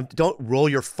 No, don't roll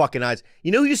your fucking eyes.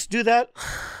 You know who used to do that?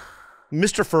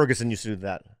 Mr. Ferguson used to do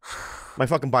that. My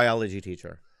fucking biology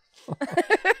teacher.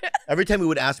 Every time he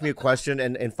would ask me a question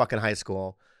in fucking high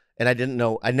school, and I didn't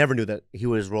know, I never knew that he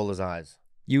would just roll his eyes.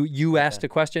 You asked a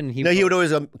question, and he would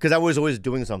always because I was always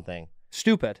doing something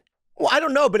stupid. Well, I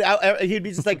don't know, but he'd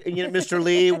be just like, Mr.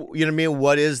 Lee, you know what I mean?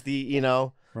 What is the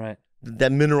right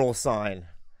that mineral sign,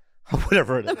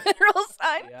 whatever it is. The mineral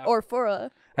sign or for a.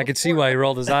 I could see why he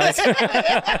rolled his eyes.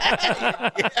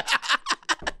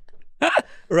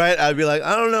 Right? I'd be like,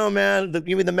 I don't know, man.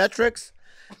 You mean the metrics?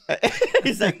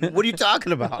 He's like, what are you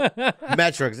talking about?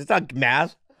 Metrics. It's not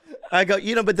math. I go,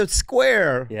 but the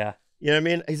square. Yeah. You know what I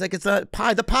mean? He's like, it's a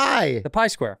pie, the pie. The pie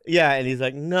square. Yeah, and he's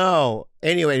like, no.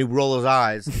 Anyway, he'd roll his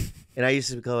eyes. And I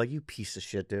used to go like, you piece of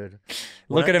shit, dude.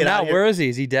 Look at him now. Where is he?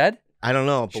 Is he dead? I don't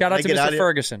know. Shout out to Mr.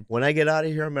 Ferguson. When I get out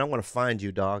of here, man, I'm going to find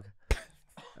you, dog.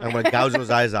 I'm going to gouge those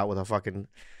eyes out with a fucking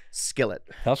skillet.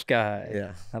 Tough guy.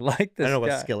 Yeah. I like this I don't know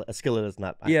guy. what a skillet. A skillet is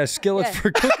not. Yeah, skillet's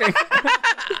for cooking.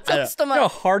 You know how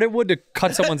hard it would to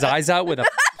cut someone's eyes out with a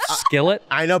skillet?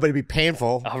 I know, but it'd be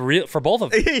painful. For both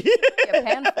of them.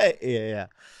 Yeah.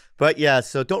 But yeah,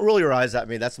 so don't roll your eyes at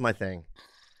me. That's my thing.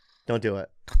 Don't do it.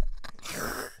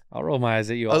 I'll roll my eyes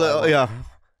at you. Oh, yeah.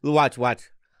 Watch.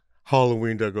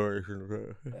 Halloween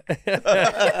decoration.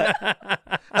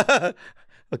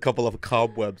 A couple of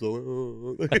cobwebs.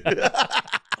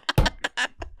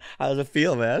 How does it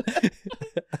feel, man? It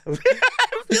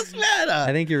feels bad.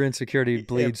 I think your insecurity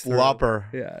bleeds through. Whopper.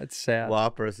 Yeah, it's sad.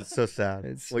 Whoppers. It's so sad.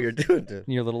 It's what you're doing, dude.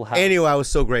 In your little house. Anyway, I was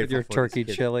so grateful with your for turkey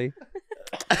chili.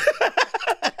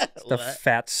 The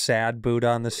fat, sad Buddha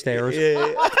on the stairs.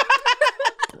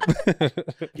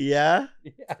 Yeah?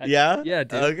 Yeah,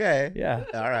 dude. Okay. Yeah.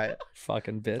 All right.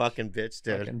 Fucking bitch.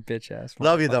 Dude. Fucking bitch ass.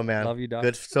 Love you though, man. Love you, dog.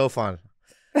 Good. So fun.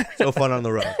 So fun on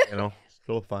the road,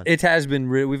 So fun. It has been.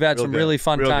 We've had some really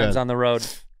fun times on the road.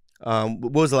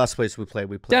 What was the last place we played?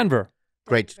 We played Denver.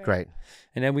 Great.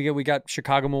 And then we got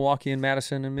Chicago, Milwaukee, and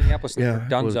Madison, and Minneapolis. Yeah,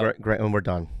 done. Great, and we're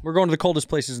done. We're going to the coldest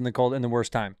places in the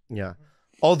worst time. Yeah.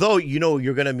 Although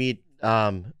you're gonna meet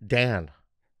Dan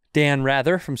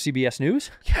Rather from CBS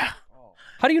News. Yeah.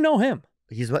 How do you know him?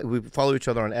 We follow each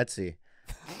other on Etsy.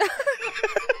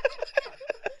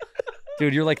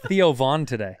 Dude, you're like Theo Vaughn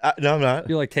today. No, I'm not.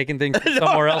 You're like taking things from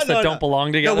somewhere else that don't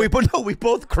belong together. No, we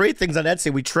both create things on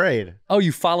Etsy. We trade. Oh,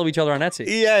 you follow each other on Etsy?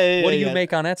 Yeah. What do you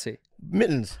make on Etsy?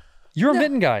 Mittens. You're a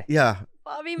mitten guy. Yeah.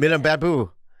 Bobby Mitten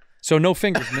Babu. So no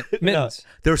fingers, mittens. No,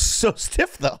 they're so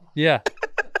stiff though. Yeah.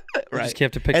 Right. You just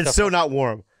have to pick and stuff so up. not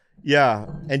warm. Yeah.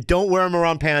 And don't wear them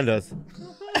around pandas.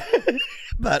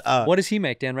 But what does he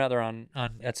make, Dan Rather, on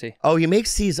Etsy? Oh, he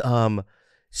makes these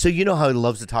so you know how he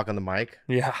loves to talk on the mic?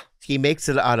 Yeah. He makes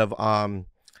it out of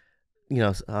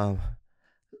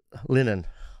linen.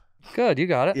 Good, you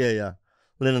got it. Yeah.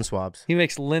 Linen swabs. He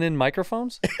makes linen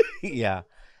microphones? Yeah.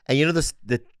 And you know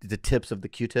the tips of the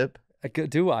Q-tip?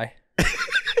 Do I?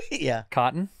 Yeah.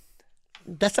 Cotton?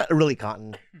 That's not really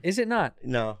cotton. Is it not?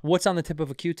 No. What's on the tip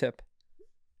of a Q-tip?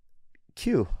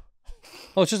 Q.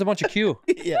 Oh, it's just a bunch of Q.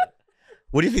 Yeah.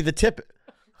 What do you think the tip?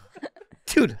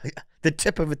 Dude, the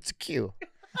tip of it's a Q.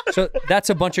 So that's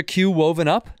a bunch of Q woven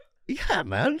up? Yeah,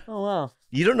 man. Oh, wow.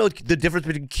 You don't know the difference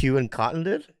between Q and cotton,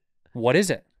 dude? What is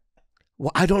it?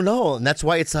 Well, I don't know. And that's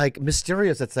why it's like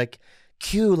mysterious. It's like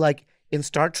Q, like in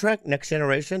Star Trek, Next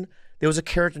Generation, there was a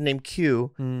character named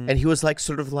Q, and he was like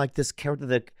sort of like this character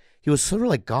that he was sort of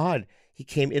like God. he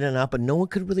came in and out, but no one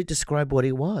could really describe what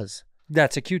he was.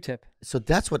 That's a Q-tip. So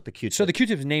that's what the Q-tip. So the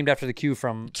Q-tip is named after the Q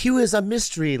from Q is a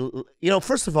mystery. You know,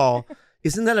 first of all,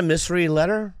 isn't that a mystery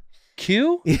letter?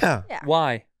 Q? Yeah.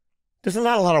 Why? There's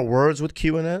not a lot of words with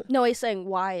Q in it. No, he's saying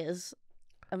Y is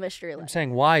a mystery letter. I'm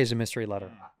saying Y is a mystery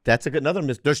letter. That's another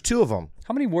mystery. There's 2 of them.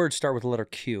 How many words start with the letter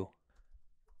Q?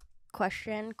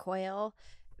 Question, quail,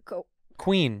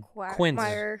 Queen, quince,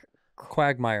 quagmire,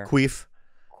 quagmire. Queef.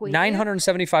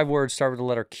 975 words start with the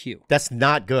letter Q. That's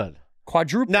not good.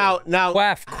 Quadruple. Now,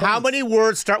 quaff, how many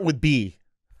words start with B?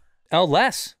 Oh,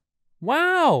 less.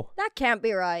 Wow. That can't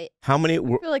be right. How many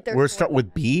like there's words start more.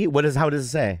 with B? How does it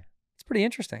say? It's pretty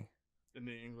interesting. In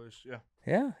the English, yeah.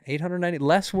 Yeah, 890.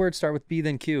 Less words start with B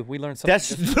than Q. We learned something.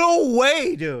 That's no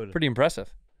way, dude. Pretty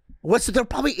impressive. There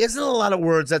probably isn't a lot of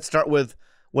words that start with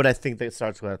what I think that it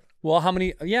starts with. Well, how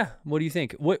many? Yeah. What do you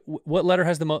think? What letter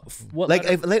has the most?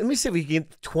 Let me see if we can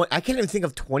get 20. I can't even think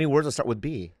of 20 words that start with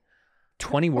B.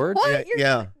 20 words? What?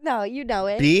 Yeah. No, you know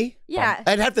it. B? Yeah.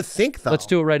 I'd have to think, though. Let's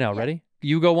do it right now. Ready?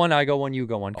 You go one, I go one, you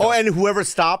go one. Go. Oh, and whoever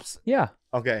stops? Yeah.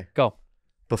 Okay. Go.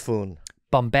 Buffoon.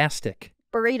 Bombastic.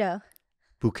 Burrito.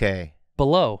 Bouquet.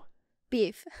 Below.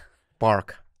 Beef.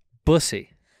 Bark.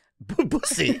 Bussy.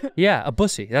 Bussy. Yeah, a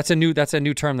bussy. That's a new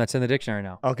term that's in the dictionary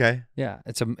now. Okay. Yeah,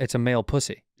 it's a male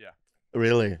pussy. Yeah.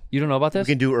 Really? You don't know about this?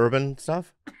 We can do urban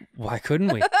stuff? Why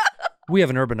couldn't we? We have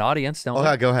an urban audience, don't we?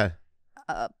 Okay, go ahead.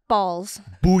 Balls.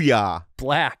 Booyah.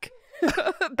 Black.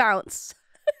 Bounce.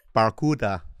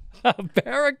 Barracuda.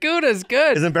 Barracuda's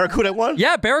good. Isn't barracuda one?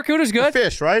 Yeah, barracuda's good. A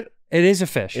fish, right? It is a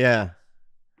fish. Yeah.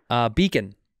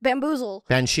 Beacon. Bamboozle.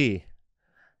 Banshee.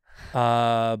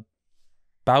 Bowdry.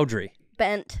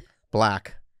 Bent.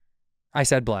 Black. I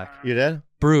said black. You did?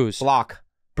 Bruise. Block.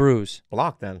 Bruise.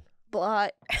 Block then. Blah.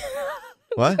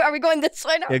 What? Are we going this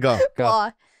way now? Yeah, go.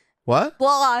 Blah. What?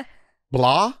 Blah.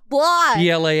 Blah? Blah.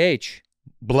 BLAH.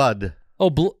 Blood. Oh,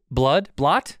 blood?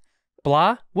 Blot?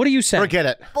 Blah? What are you saying? Forget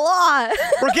it. Blah.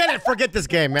 Forget it. Forget this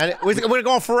game, man. We're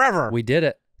going forever. We did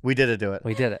it. We did do it.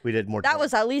 We did it. We did more. That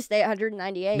was at least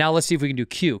 898. Now let's see if we can do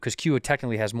Q, because Q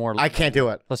technically has more. I can't do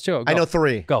it. Let's do it. Go. I know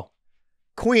 3. Go.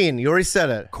 Queen. You already said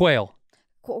it. Quail.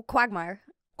 Quagmire.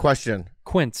 Question.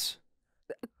 Quince.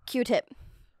 Q-tip.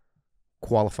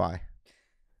 Qualify.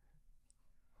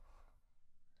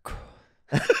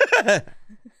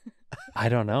 I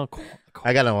don't know.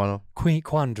 I got no one.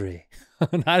 Quandary.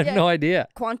 I have no idea.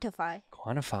 Quantify.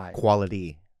 Quantify.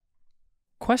 Quality.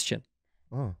 Question.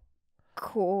 Oh.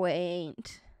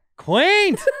 Quaint.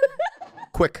 Quaint.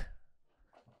 Quick.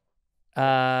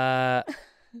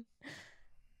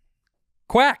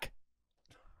 Quack.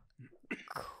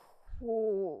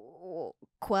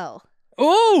 Quell.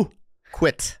 Ooh.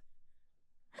 Quit.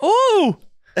 Ooh.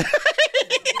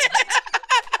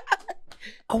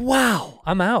 Oh, wow.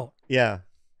 I'm out. Yeah.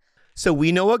 So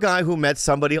we know a guy who met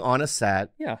somebody on a set.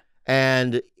 Yeah.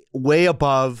 And way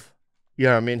above,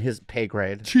 his pay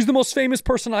grade. She's the most famous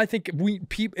person I think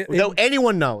No,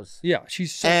 anyone knows. Yeah,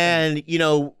 she's so and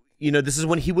this is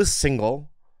when he was single.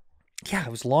 Yeah,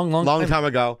 it was long time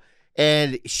ago.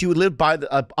 And she would live by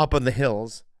up on the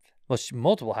hills. Well,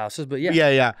 multiple houses, but yeah.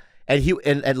 Yeah.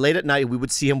 And late at night we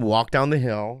would see him walk down the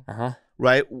hill.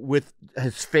 Right, with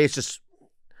his face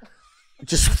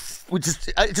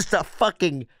just a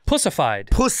fucking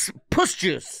pussified puss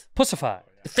juice. Pussified.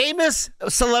 Famous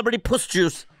celebrity puss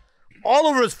juice all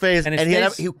over his face, and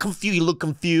he looked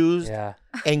confused,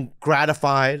 and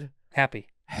gratified, happy.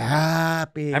 I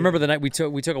remember the night we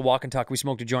took a walk and talk. We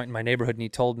smoked a joint in my neighborhood, and he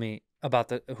told me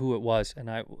about who it was, and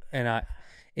I,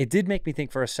 it did make me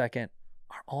think for a second.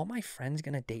 Are all my friends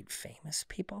gonna date famous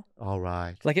people? All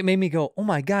right. Like it made me go, oh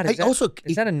my god! Is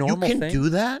that a normal thing? You can do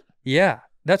that? Yeah,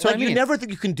 that's what I mean. You never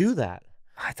think you can do that.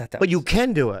 I thought that. But you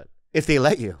can do it if they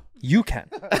let you. You can.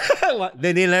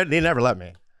 They never let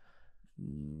me.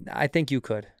 I think you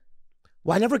could.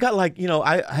 Well, I never got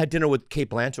I had dinner with Cate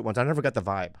Blanchett once. I never got the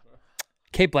vibe.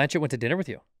 Cate Blanchett went to dinner with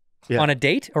you? Yeah. On a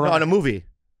date? Or on a movie.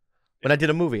 When I did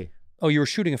a movie. Oh, you were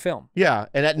shooting a film? Yeah.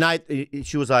 And at night,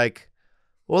 she was like,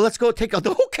 well, let's go take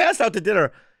the whole cast out to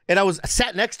dinner. And I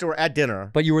sat next to her at dinner.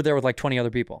 But you were there with like 20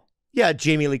 other people? Yeah,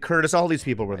 Jamie Lee Curtis, all these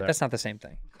people were there. That's not the same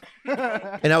thing.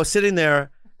 And I was sitting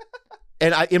there,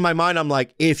 and in my mind, I'm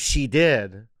like, if she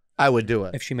did, I would do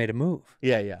it. If she made a move.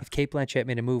 Yeah. If Cate Blanchett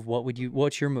made a move,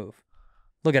 what's your move?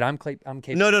 Look I'm Cate.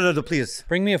 No, please.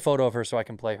 Bring me a photo of her so I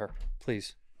can play her,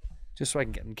 please. Just so I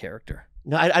can get in character.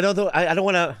 No, I don't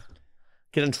want to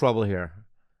get in trouble here.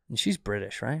 And she's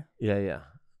British, right? Yeah.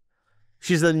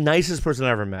 She's the nicest person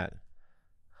I ever met.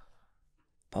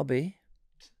 Bobby.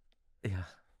 Yeah.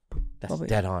 That's Bobby,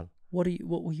 dead on. What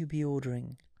will you be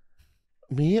ordering?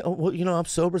 Me? Oh, well, I'm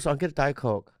sober, so I'll get a Diet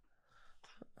Coke.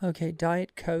 Okay,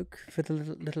 Diet Coke for the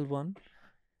little one.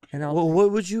 And Well,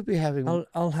 what would you be having?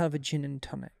 I'll have a gin and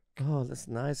tonic. Oh, that's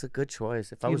nice. A good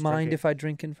choice. If Do I you was mind drinking... if I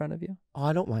drink in front of you? Oh,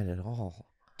 I don't mind at all.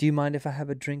 Do you mind if I have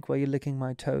a drink while you're licking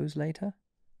my toes later?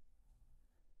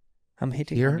 I'm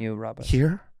hitting Here? on you, Robert.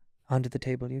 Here? Under the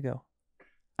table you go.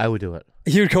 I would do it.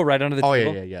 You'd go right under the Oh,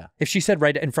 table? yeah. If she said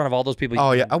right in front of all those people...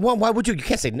 Oh, yeah. Well, why would you? You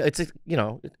can't say no. It's,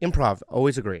 improv.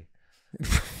 Always agree.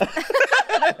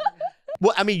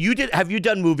 Well, I mean, have you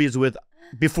done movies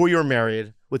before you were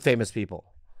married, with famous people?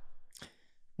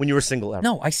 When you were single ever?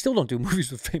 No, I still don't do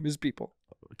movies with famous people.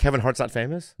 Kevin Hart's not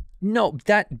famous? No,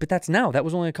 but that's now. That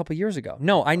was only a couple years ago.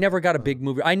 No, I never got a big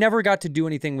movie. I never got to do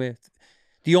anything with...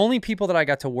 The only people that I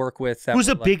got to work with... Who's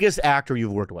the biggest actor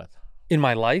you've worked with? In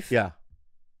my life? Yeah.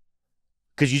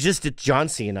 Because you just did John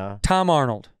Cena. Tom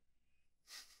Arnold.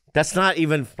 That's not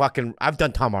even fucking... I've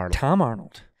done Tom Arnold. Tom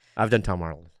Arnold. I've done Tom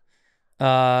Arnold.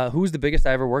 Who's the biggest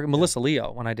I ever worked with? Melissa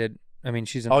Leo, when I did... I mean,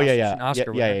 she's an Oscar, she's an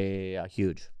Oscar winner. Yeah.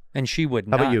 Huge. And she would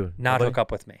How about you? not hook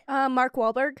up with me. Mark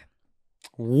Wahlberg.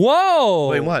 Whoa!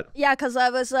 Wait, what? Yeah, because I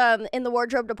was in the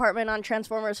wardrobe department on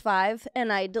Transformers 5,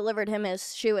 and I delivered him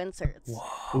his shoe inserts.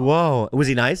 Whoa. Was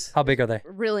he nice? How big are they?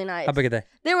 Really nice. How big are they?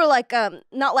 They were like,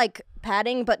 not like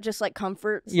padding, but just like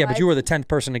comfort Yeah, but slides. you were the 10th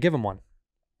person to give him one.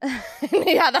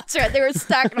 Yeah, that's right. They were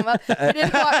stacking them up.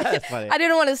 That's funny. I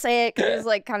didn't want to say it because he was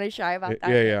like kind of shy about that.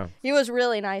 Yeah. He was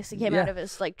really nice. He came Yeah. out of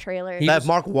his like trailer. If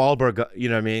Mark Wahlberg, you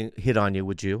know what I mean, hit on you,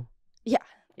 would you? Yeah.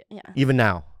 Even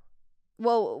now?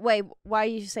 Well, wait. Why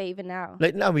you say even now?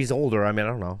 Like, no, he's older. I mean, I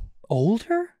don't know.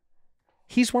 Older?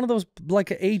 He's one of those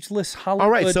like ageless Hollywood.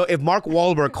 All right, so if Mark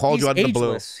Wahlberg called He's you out of the blue,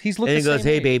 ageless. He's looked and he the goes, same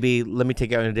 "Hey, age." baby, let me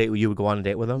take you out on a date," you would go on a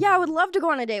date with him? Yeah, I would love to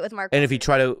go on a date with Mark. And if he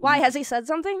tried to, Why has he said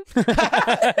something?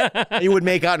 you would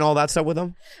make out and all that stuff with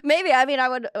him? Maybe. I mean, I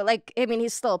would like. I mean,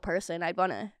 he's still a person. I'd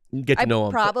want to Get to know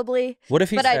him. Probably. What if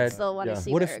he but said? I'd still want to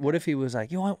see. What if he was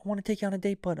like, "Yo, I want to take you on a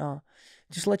date, but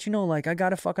just let you know, like, I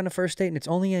got to fuck on the first date, and it's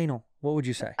only anal." What would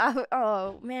you say?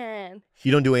 Oh man.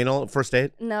 You don't do anal at first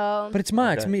date? No. But it's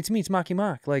Mark. Okay. It's me. It's Mocky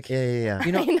Mock. Like, Yeah.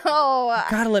 you know, I know.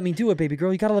 you gotta let me do it, baby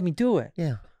girl. You gotta let me do it.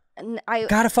 Yeah.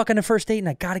 Gotta fuck on the first date, and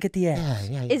I gotta get the ass.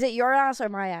 Yeah. Is it your ass or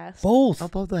my ass? Both. Oh,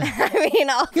 both ways. I mean,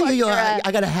 I'll fuck your ass.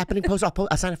 I got a happening poster.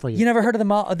 I'll sign it for you. You never heard of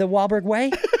the Wahlberg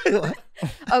way?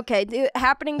 Okay,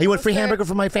 happening. You want free poster- hamburger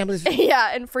for my family?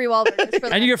 Yeah, and free Wahlburgers. For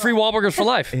And you get free Wahlburgers for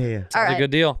life. Yeah. All That's a right.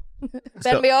 good deal.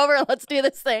 Bend me over. Let's do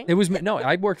this thing. It was no,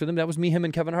 I worked with him. That was me, him,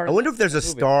 and Kevin Hart. I wonder if there's a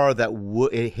star that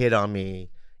would hit on me,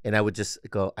 and I would just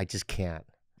go, I just can't.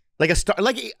 Like a star,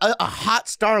 like a hot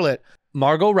starlet.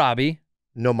 Margot Robbie.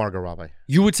 No, Margot Robbie.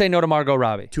 You would say no to Margot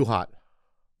Robbie. Too hot,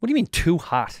 What do you mean too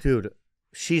hot? dude.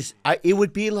 It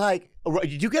would be like.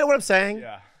 Did you get what I'm saying?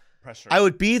 Yeah. Pressure. I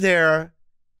would be there,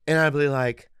 and I'd be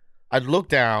like, I'd look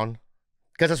down,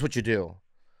 because that's what you do.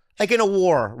 Like in a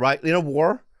war, right? In a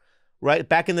war, right?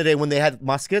 Back in the day when they had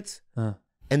muskets,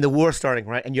 and the war's starting,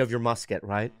 right? And you have your musket,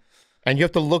 right? And you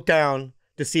have to look down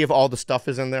to see if all the stuff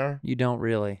is in there. You don't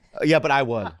really. Yeah, but I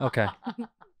would. Okay.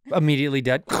 Immediately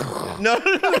dead. No.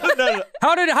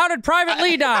 How did Private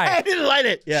Lee I die? didn't light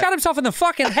it. Yeah. Shot himself in the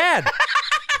fucking head.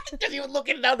 Because he was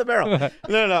looking down the barrel.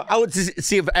 No. I would just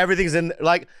see if everything's in.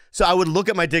 Like, so I would look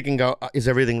at my dick and go, "Is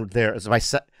everything there? Is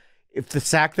if the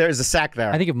sack there? Is the sack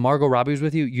there?" I think if Margot Robbie was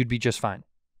with you, you'd be just fine.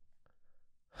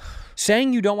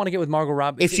 Saying you don't want to get with Margot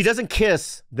Robbie. If she doesn't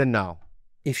kiss, then no.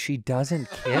 If she doesn't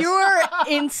kiss, You're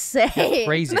insane.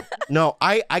 crazy. No,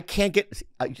 I can't get.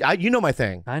 You know my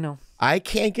thing. I know. I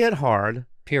can't get hard.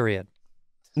 Period.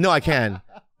 No, I can,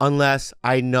 unless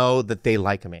I know that they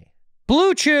like me.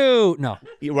 Blue Chew. No.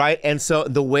 Right? And so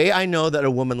the way I know that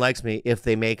a woman likes me, if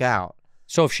they make out.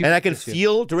 So if she And I can kiss you-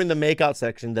 feel during the makeout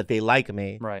section that they like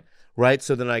me. Right. Right?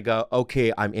 So then I go,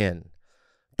 okay, I'm in.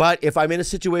 But if I'm in a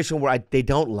situation where they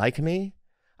don't like me,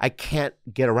 I can't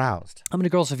get aroused. How many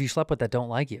girls have you slept with that don't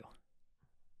like you?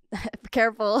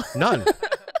 Careful. None.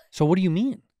 So what do you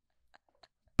mean?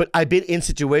 But I've been in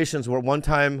situations where one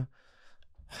time,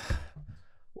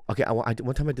 okay,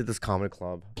 one time I did this comedy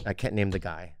club. I can't name the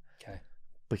guy. Okay.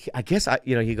 But I guess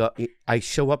I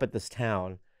show up at this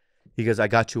town. He goes, I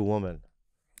got you a woman.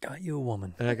 Got you a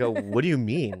woman. And I go, what do you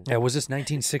mean? Yeah, was this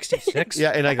 1966? Yeah,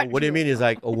 and I go, what do you mean? He's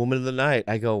like, a woman of the night.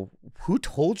 I go, who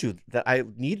told you that I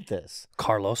need this?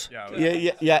 Carlos.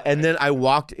 Yeah. And then I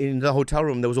walked in the hotel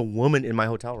room. There was a woman in my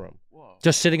hotel room.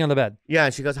 Just sitting on the bed. Yeah,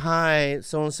 and she goes, hi,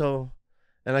 so-and-so.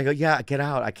 And I go, yeah, get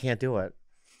out. I can't do it.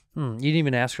 You didn't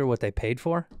even ask her what they paid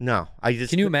for? No.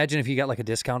 Can you imagine if you got like a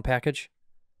discount package?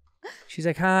 She's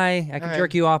like, hi, I can Hi.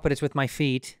 jerk you off, but it's with my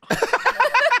feet.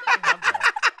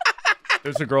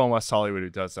 There's a girl in West Hollywood who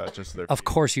does that. Just their Of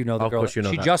course you know the Of girl. course you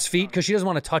know she that. just feet because she doesn't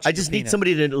want to touch I your just need penis.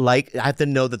 somebody to like. I have to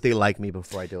know that they like me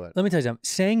before I do it. Let me tell you something.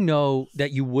 Saying no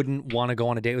that you wouldn't want to go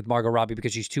on a date with Margot Robbie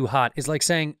because she's too hot is like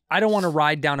saying, I don't want to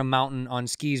ride down a mountain on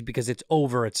skis because it's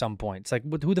over at some point. It's like,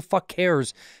 who the fuck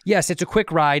cares? Yes, it's a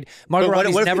quick ride. Margot But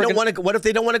Robbie's what if never they don't gonna... want to? What if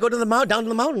they don't want to go to the mountain, down to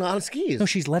the mountain on skis? No,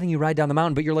 she's letting you ride down the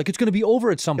mountain, but you're like, it's going to be over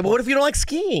at some Yeah, point. but what if you don't like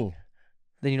skiing?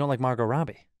 Then you don't like Margot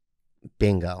Robbie.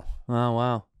 Bingo. Oh,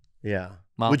 wow. Yeah.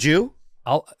 Well, Would you?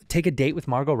 I'll take a date with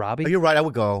Margot Robbie. Oh, you're right. I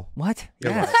would go. What?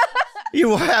 You're Yes. right.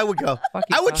 You're right. I would go. Fuck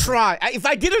you, I would Tommy. try. If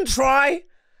I didn't try,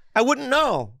 I wouldn't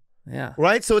know. Yeah.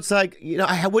 Right? So it's like, you know,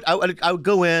 I would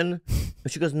go in,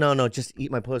 and she goes, no, just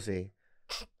eat my pussy.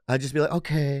 I'd just be like,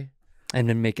 okay. And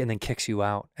then kicks you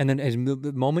out. And then as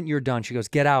the moment you're done, she goes,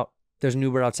 get out. There's an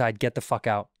Uber outside. Get the fuck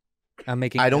out. I'm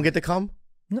making. I don't get to come?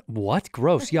 No, what?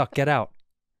 Gross. Yuck. Get out.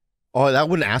 Oh, I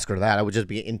wouldn't ask her that. I would just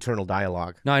be internal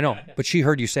dialogue. No, I know. But she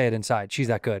heard you say it inside. She's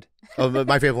that good. Oh, but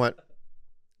my favorite one.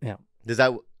 Yeah. Does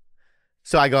that?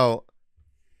 So I go,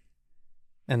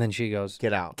 And then she goes,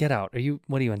 get out. get out.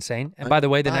 What are you, insane? And by the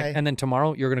way, Bye. and then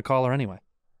tomorrow, you're going to call her anyway.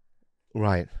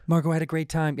 Right. Margot, I had a great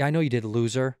time. Yeah, I know you did,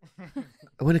 loser.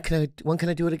 When can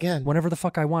I do it again? Whenever the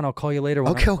fuck I want, I'll call you later.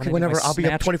 Okay, when I do whenever. my I'll be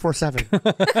up snatch.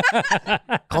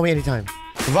 24/7. Call me anytime.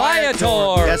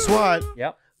 Viator. Guess what?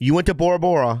 Yep. You went to Bora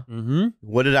Bora. Mm-hmm.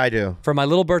 What did I do? For my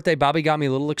little birthday, Bobby got me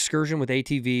a little excursion with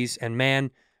ATVs, and man,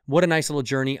 what a nice little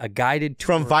journey, a guided tour.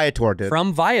 From Viator, dude.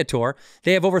 From Viator.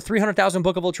 They have over 300,000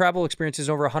 bookable travel experiences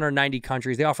in over 190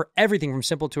 countries. They offer everything from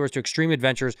simple tours to extreme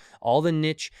adventures, all the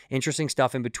niche, interesting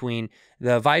stuff in between.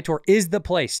 The Viator is the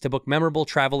place to book memorable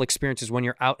travel experiences when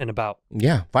you're out and about.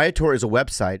 Yeah. Viator is a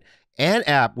website and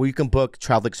app where you can book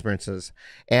travel experiences.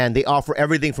 And they offer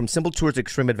everything from simple tours to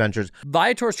extreme adventures.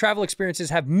 Viator's travel experiences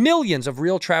have millions of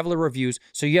real traveler reviews,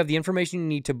 so you have the information you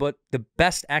need to book the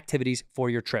best activities for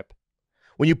your trip.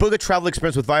 When you book a travel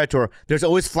experience with Viator, there's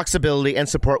always flexibility and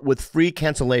support with free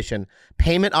cancellation,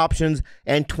 payment options,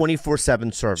 and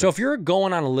 24/7 service. So if you're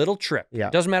going on a little trip, Yeah.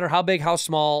 doesn't matter how big, how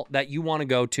small that you want to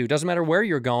go to, doesn't matter where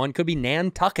you're going, could be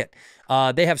Nantucket.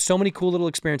 They have so many cool little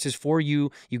experiences for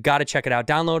you. You got to check it out.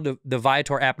 Download the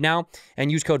Viator app now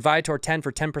and use code Viator10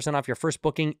 for 10% off your first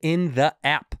booking in the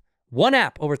app. One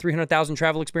app, over 300,000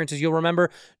 travel experiences you'll remember.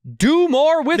 Do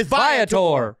more with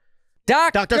Viator.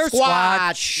 Dr.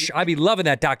 Squatch. I be loving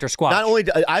that Dr. Squatch. Not only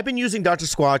I've been using Dr.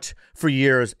 Squatch for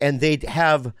years, and they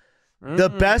have the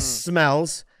best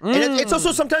smells. And it's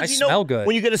also sometimes, I you know, smell good.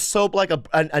 when you get a soap like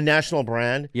a national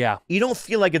brand, Yeah. you don't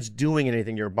feel like it's doing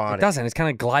anything to your body. It doesn't. It's kind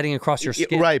of gliding across your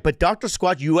skin. Right, but Dr.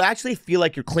 Squatch, you actually feel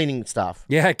like you're cleaning stuff.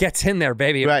 Yeah, it gets in there,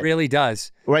 baby. It Right. really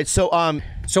does. Right, so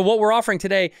So what we're offering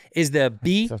today is the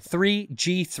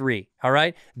B3G3, all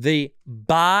right? The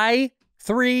buy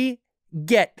 3,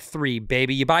 get 3,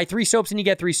 baby. You buy 3 soaps and you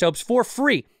get 3 soaps for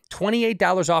free.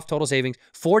 $28 off total savings,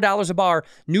 $4 a bar,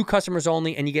 new customers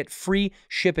only, and you get free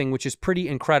shipping, which is pretty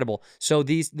incredible. So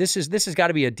this has got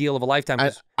to be a deal of a lifetime.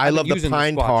 I love the using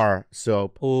pine Squatch. tar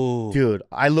soap. Oh, Dude,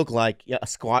 I look like a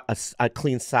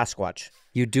clean Sasquatch.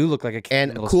 you do look like a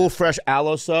And little cool, snatch. fresh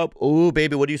aloe soap. Ooh,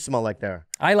 baby, what do you smell like there?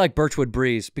 I like Birchwood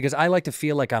Breeze because I like to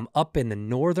feel like I'm up in the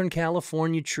Northern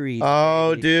California trees. Oh,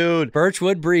 baby. dude.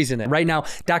 Birchwood Breeze in it. Right now,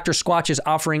 Dr. Squatch is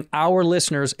offering our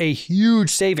listeners a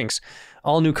huge savings.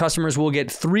 All new customers will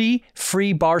get 3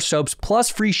 free bar soaps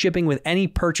plus free shipping with any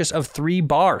purchase of 3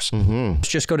 bars.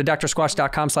 Just go to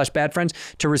drsquatch.com/badfriends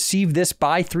to receive this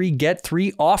buy 3, get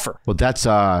 3 offer. Well, that's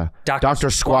Dr.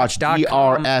 Squatch,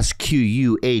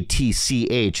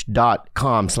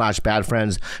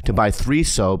 DrSquatch.com/badfriends to buy 3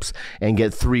 soaps and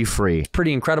get 3 free.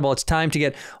 Pretty incredible. It's time to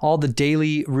get all the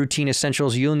daily routine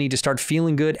essentials you'll need to start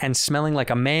feeling good and smelling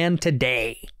like a man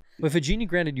today. If a genie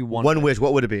granted you one wish,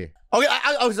 what would it be? Okay,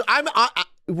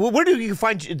 where do you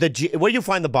find where do you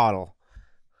find the bottle?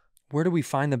 Where do we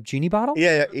find the genie bottle?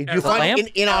 Yeah, do you find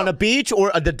it in on a beach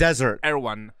or the desert?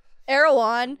 Erewhon.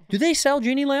 Erewhon. Do they sell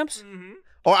genie lamps?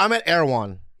 Or I'm at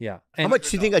Erewhon. Yeah. How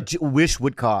much do you think a wish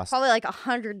would cost? Probably like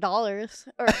 $100.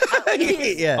 Or at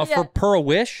least. Yeah. Per a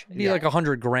wish? It'd be like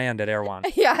 $100,000 at Erewhon.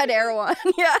 Yeah, at Erewhon.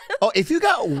 Yeah. Oh, if you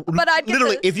got But I'd get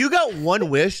literally, the- if you got one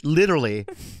wish, literally,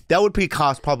 that would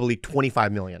cost probably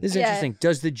 $25 million. This is Yeah. interesting.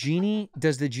 Does the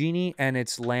genie and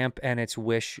its lamp and its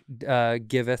wish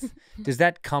giveth, does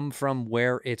that come from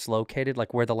where it's located,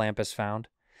 like where the lamp is found?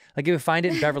 Like if you find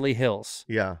it in Beverly Hills,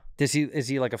 Yeah. is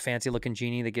he like a fancy looking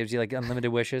genie that gives you like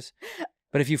unlimited wishes?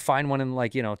 But if you find one in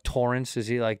like, Torrance, is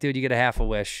he like, dude, you get a half a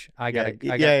wish. I gotta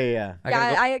yeah. go-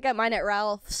 I get mine at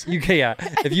Ralph's. yeah.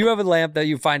 If you have a lamp that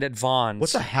you find at Vaughn's,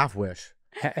 What's a half wish?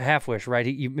 half wish, right?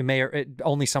 You may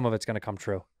only some of it's gonna come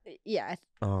true. Yeah.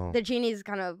 Oh. The genie's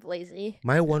kind of lazy.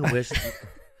 My one wish.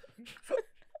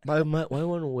 my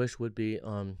one wish would be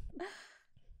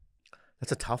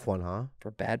That's a tough one, huh?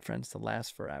 For bad friends to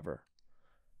last forever.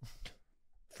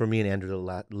 For me and Andrew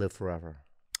to live forever.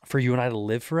 For you and I to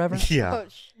live forever? Yeah. Oh,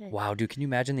 shit. Wow, dude, can you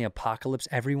imagine the apocalypse?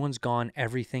 Everyone's gone.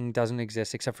 Everything doesn't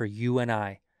exist except for you and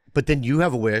I. But then you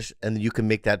have a wish, and you can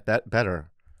make that better.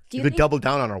 Do You you could double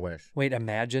down on our wish. Wait,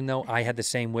 imagine, though, I had the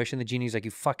same wish, and the genie's like,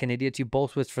 you fucking idiots. You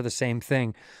both wished for the same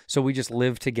thing. So we just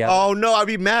live together. Oh, no, I'd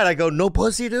be mad. I go, no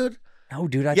pussy, dude. No,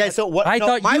 dude. I Yeah, thought, so what? I no,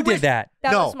 thought my you wish- did that.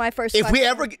 That no, was my first if we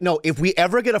question. if we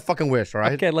ever get a fucking wish, all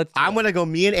right? Okay, let's do I'm it. gonna go.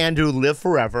 Me and Andrew live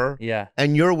forever. Yeah.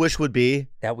 And your wish would be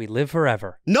That we live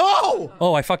forever. no.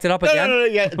 Oh, I fucked it up No, again? no,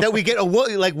 yeah. That we get a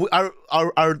like our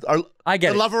I get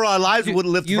the it. love of our lives would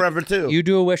live You- forever too. You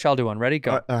do a wish, I'll do one. Ready?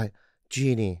 Go. All right,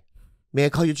 Genie. May I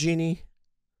call you Genie?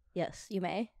 Yes, you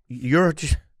may. You're.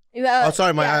 Oh,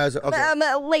 sorry, my eyes. Okay.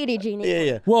 Lady genie.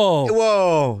 Yeah. Whoa.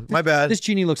 Whoa, my bad. This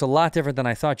genie looks a lot different than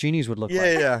I thought genies would look like.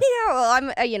 Yeah. Yeah, well,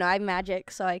 I'm I'm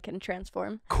magic, so I can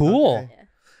transform. Cool. Okay.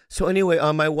 So anyway,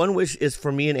 my one wish is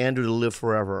for me and Andrew to live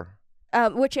forever.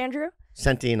 Which Andrew?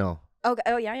 Santino, Okay.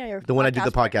 Oh yeah, your the one I do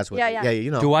the podcast podcast with. Yeah. Yeah, you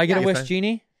know. Do I get a Yeah, wish, fine.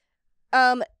 genie?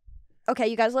 Okay,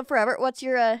 you guys live forever. What's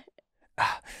your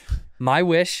My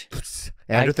wish.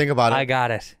 Andrew, think about it. I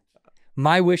got it.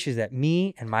 My wish is that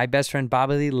me and my best friend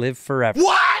Bobby Lee live forever.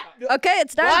 What? Okay,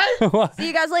 it's done. See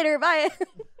you guys later. Bye.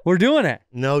 We're doing it.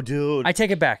 No, dude. I take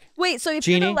it back. Wait, so if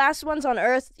you're Genie? the last ones on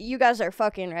Earth, you guys are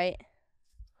fucking, right?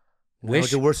 No,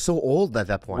 Wish, dude, we're so old at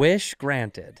that point. wish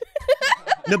granted.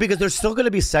 No, because there's still going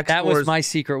to be sex That wars. was my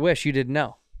secret wish. You didn't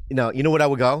know. No, you know what I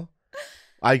would go?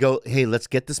 I'd go, hey, let's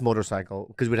get this motorcycle,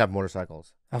 because we'd have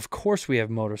motorcycles. Of course we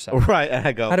have motorcycles. Right, and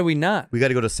I go, How do we not? we got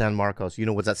to go to San Marcos. You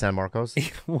know what's at San Marcos?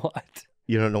 What?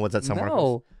 You don't know what's at San Marcos?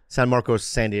 No. San Marcos,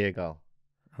 San Diego.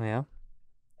 Yeah.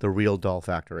 The real doll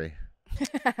factory.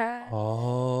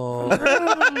 Oh.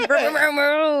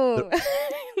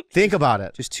 Think about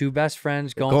it. Just two best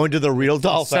friends Going to the real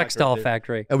doll sex factory. doll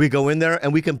factory. And we go in there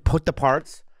and we can put the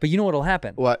parts. But you know what'll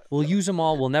happen? What? We'll use them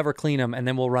all. We'll never clean them, and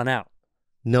then we'll run out.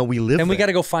 No, we live Then we there. got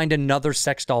to go find another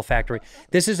sex doll factory.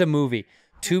 This is a movie.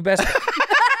 Two best.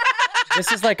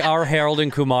 This is like our Harold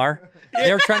and Kumar.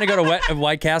 They're trying to go to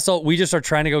White Castle. We just are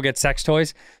trying to go get sex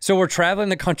toys. So we're traveling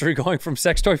the country, going from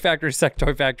sex toy factory to sex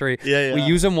toy factory. Yeah. We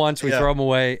use them once, we throw them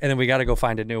away, and then we got to go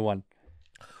find a new one.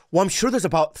 Well, I'm sure there's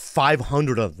about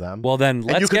 500 of them. Well, then And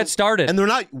let's you can- get started. And they're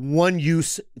not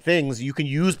one-use things. You can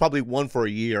use probably one for a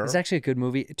year. It's actually a good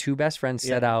movie. Two best friends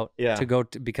set out to go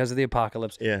because of the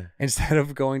apocalypse. Yeah. Instead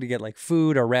of going to get like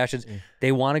food or rations,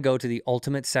 they want to go to the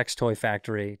ultimate sex toy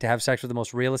factory to have sex with the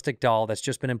most realistic doll that's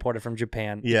just been imported from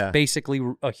Japan. Yeah. It's basically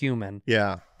a human.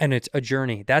 Yeah. And it's a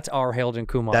journey. That's our Harold and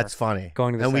Kumar. That's funny.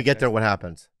 Going to the and we sex get there, toy. what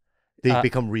happens? They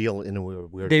become real in a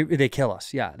weird They kill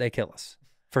us. Yeah, they kill us.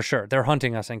 For sure. They're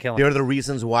hunting us and killing They're us. the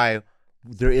reasons why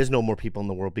there is no more people in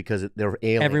the world, because they're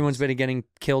aliens. Everyone's been getting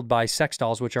killed by sex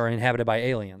dolls, which are inhabited by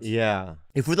aliens. Yeah.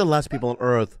 If we're the last people on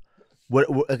Earth,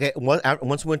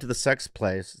 once we went to the sex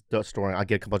place, the store, I'd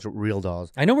get a bunch of real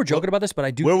dolls. I know we're joking about this, but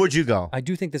I do. Where would you go? I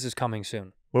do think this is coming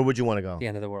soon. Where would you want to go? The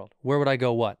end of the world. Where would I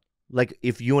go? What? Like,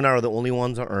 if you and I are the only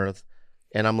ones on Earth,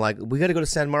 and I'm like, we got to go to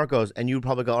San Marcos, and you'd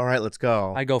probably go, all right, let's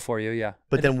go. I'd go for you, yeah.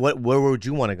 But then where would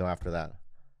you want to go after that?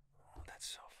 That's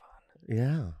so fun.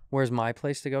 Yeah. Where's my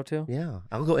place to go to? Yeah.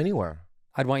 I'll go anywhere.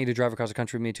 I'd want you to drive across the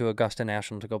country with me to Augusta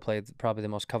National to go play probably the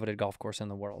most coveted golf course in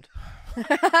the world.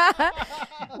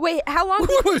 Wait, how long?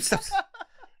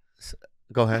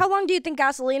 Go ahead. How long do you think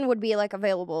gasoline would be like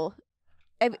available?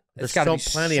 There's got to be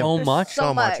plenty so of much.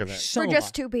 so much of it. So for just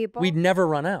much. two people. We'd never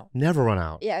run out. Never run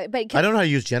out. Yeah, but I don't know how to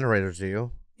use generators, do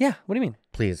you? Yeah, what do you mean?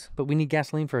 Please. But we need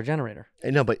gasoline for a generator.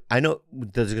 No, but I know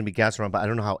there's going to be gas around, but I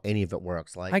don't know how any of it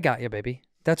works. Like I got you, baby.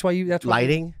 That's why you. That's why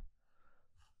lighting.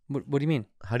 What do you mean?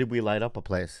 How did we light up a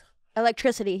place?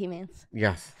 electricity, he means.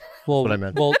 Yes. Well, what I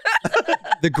meant. Well,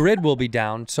 the grid will be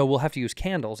down, so we'll have to use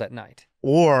candles at night.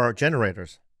 Or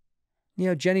generators. You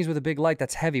know, Jenny's with a big light.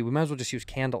 That's heavy. We might as well just use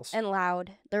candles. And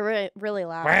loud. They're really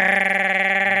loud.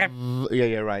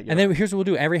 Yeah, right. And then here's what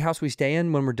we'll do. Every house we stay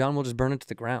in, when we're done, we'll just burn it to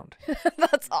the ground.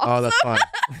 That's awesome. Oh, that's fun.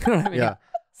 You know what I mean? Yeah.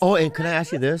 Oh, and can I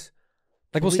ask you this?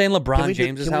 Like we'll stay in LeBron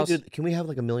James's house. Can we have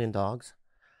like 1 million dogs?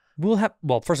 We'll have.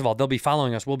 Well, first of all, they'll be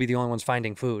following us. We'll be the only ones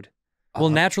finding food. We'll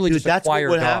naturally Dude, just that's acquire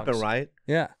what would dogs. happen, right?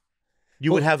 Yeah.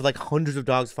 You would have like hundreds of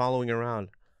dogs following you around.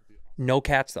 No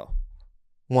cats though.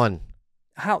 One.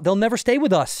 How? They'll never stay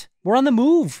with us. We're on the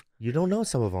move. You don't know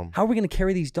some of them. How are we going to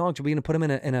carry these dogs? Are we going to put them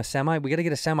in a semi? We got to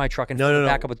get a semi truck and fill No. it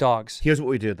back up with dogs. Here's what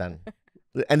we do then.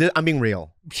 And I'm being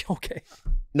real. Okay.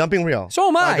 Not being real. So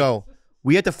am I. I go,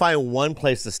 we have to find one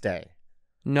place to stay.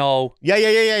 No.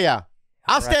 Yeah.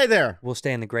 I'll stay there. We'll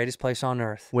stay in the greatest place on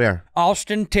earth. Where?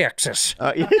 Austin, Texas.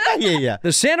 Yeah.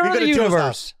 The center of the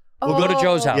universe. We'll go to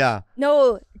Joe's house. Yeah.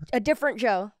 No, a different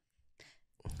Joe.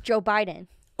 Joe Biden.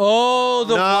 Oh,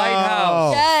 the White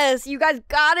House. Yes, you guys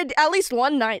gotta at least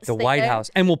one night. The stay White there.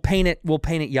 House, and we'll paint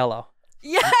it yellow.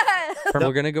 Yes.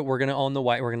 We're gonna own the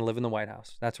white. We're gonna live in the White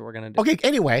House. That's what we're gonna do. Okay.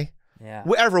 Anyway, Yeah.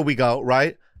 wherever we go,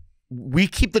 right? We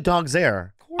keep the dogs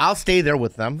there. I'll stay there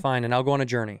with them. Fine, and I'll go on a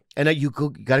journey. And then you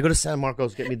gotta go to San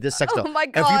Marcos, get me this sex doll. Oh my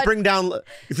And God.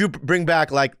 if you bring back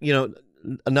like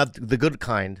not the good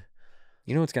kind.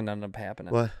 You know what's gonna end up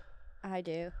happening? What? I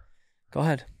do. Go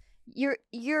ahead.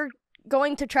 You're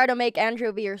going to try to make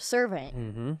Andrew be your servant.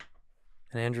 Mm-hmm.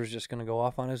 And Andrew's just gonna go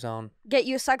off on his own. Get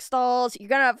you sex dolls. You're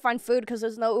gonna have to find food because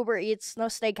there's no Uber Eats, no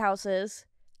steakhouses.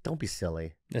 Don't be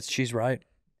silly. She's right.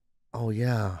 Oh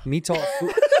yeah. Meat's all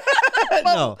food.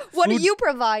 No. What are you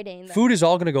providing? Then? Food is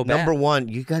all gonna go back. Number one,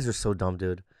 you guys are so dumb,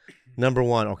 dude. Number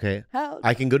one, okay. How?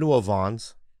 I can go to a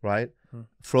Vaughn's, right?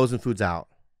 Frozen food's out.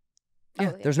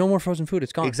 Yeah, there's no more frozen food.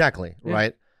 It's gone. Exactly, Yeah.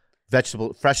 right?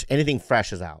 Vegetable, fresh, anything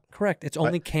fresh is out. Correct. It's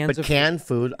only Right? cans But of canned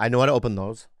food, I know how to open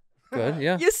those, Good,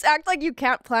 yeah. You act like you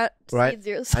can't plant right? seeds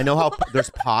yourself. I know how there's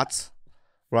pots,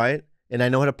 right? And I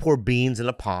know how to pour beans in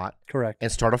a pot Correct.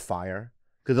 and start a fire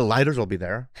because the lighters will be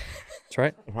there, That's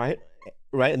right. right?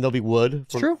 Right, and there'll be wood.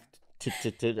 It's true.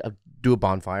 To do a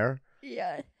bonfire.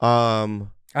 Yeah.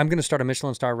 I'm gonna start a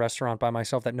Michelin star restaurant by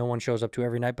myself that no one shows up to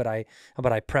every night, but I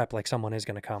prep like someone is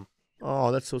gonna come.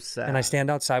 Oh, that's so sad. And I stand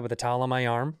outside with a towel on my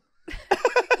arm.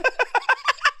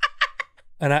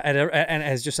 and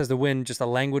as just as the wind, just a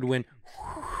languid wind,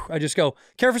 I just go,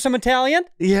 care for some Italian?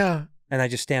 Yeah. And I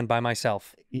just stand by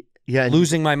myself, Yeah. And,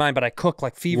 losing my mind, but I cook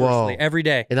like feverishly Whoa. every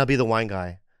day. and I'll be the wine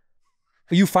guy.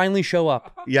 You finally show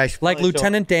up. Yeah. Like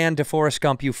Lieutenant Dan to Forrest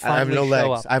Gump, you I have finally no show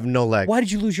legs. up. I have no legs. Why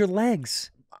did you lose your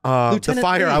legs? The Lieutenant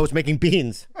fire, Lee. I was making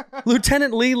beans.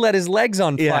 Lieutenant Lee let his legs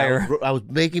on Yeah, fire. I was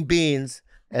making beans,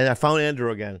 and I found Andrew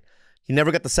again. He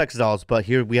never got the sex dolls, but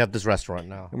here we have this restaurant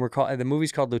now. And the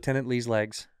movie's called Lieutenant Lee's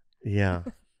Legs. Yeah.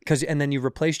 And then you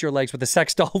replaced your legs with the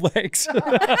sex doll legs.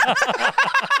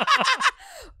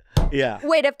 Yeah.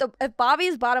 Wait, if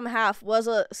Bobby's bottom half was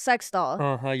a sex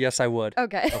doll. Yes, I would.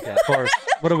 Okay. Okay, of course.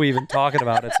 What are we even talking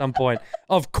about at some point?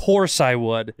 Of course I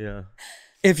would. Yeah.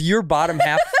 If your bottom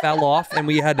half fell off and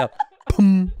we had to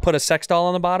put a sex doll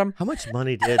on the bottom. How much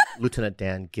money did Lieutenant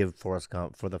Dan give Forrest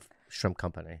Gump for the shrimp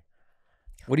company?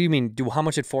 What do you mean? How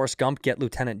much did Forrest Gump get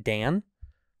Lieutenant Dan?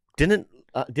 Didn't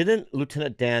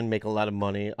Lieutenant Dan make a lot of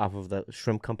money off of the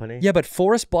shrimp company? Yeah, but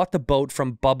Forrest bought the boat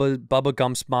from Bubba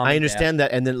Gump's mom. I and understand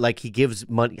that, and then like he gives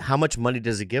money. How much money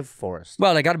does he give Forrest?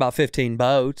 Well, they got about 15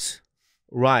 boats.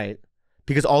 Right,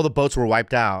 because all the boats were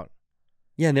wiped out.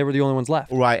 Yeah, and they were the only ones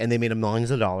left. Right, and they made him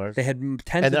millions of dollars. They had tens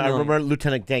And of then I millions. remember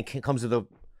Lieutenant Dan comes to the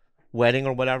wedding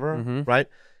or whatever, Mhm. right?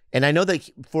 And I know that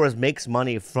Forrest makes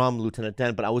money from Lieutenant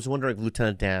Dan, but I was wondering if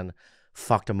Lieutenant Dan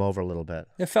fucked him over a little bit.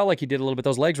 It felt like he did a little bit.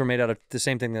 Those legs were made out of the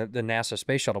same thing that the NASA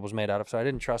space shuttle was made out of, so I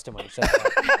didn't trust him when he said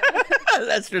that.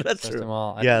 That's true. That's Trust true. him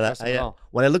all. I Yeah, didn't trust him all.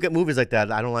 when I look at movies like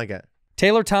that, I don't like it.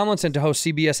 Taylor Tomlinson to host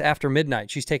CBS After Midnight.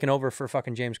 She's taken over for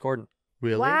fucking James Corden.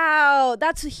 Really? Wow,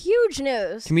 that's huge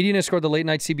news. Comedian has scored the late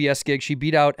night CBS gig. She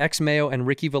beat out ex-Mayo and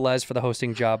Ricky Velez for the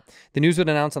hosting job. The news was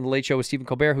announced on The Late Show with Stephen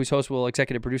Colbert, whose host will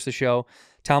executive produce the show.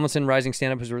 Tomlinson, rising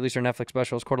stand-up, who's released her Netflix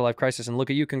specials, Quarter Life Crisis, and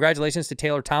Look at You. Congratulations to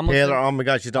Taylor Tomlinson. Taylor, oh my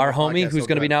God, she's done our the homie, podcast who's so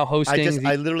going to be good. now hosting.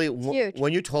 I literally, huge.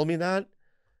 when you told me that,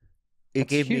 it That's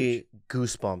gave huge. me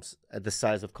goosebumps at the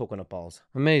size of coconut balls.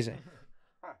 Amazing.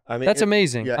 I mean, That's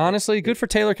amazing. yeah, Honestly, good for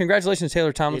Taylor. Congratulations,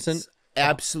 Taylor Tomlinson. It's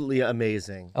absolutely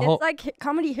amazing. It's like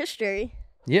comedy history.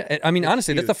 Yeah, I mean,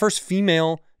 honestly, that's huge. the first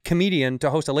female comedian to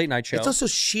host a late night show. It's also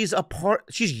she's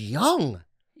young.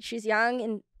 She's young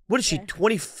and What is she?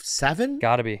 27?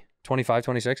 Gotta be 25,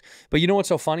 26. But you know what's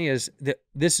so funny is that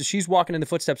she's walking in the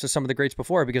footsteps of some of the greats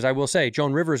before her, because I will say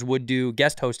Joan Rivers would do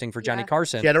guest hosting for Johnny Yeah.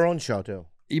 Carson. She had her own show too.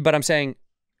 But I'm saying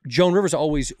Joan Rivers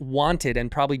always wanted and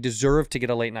probably deserved to get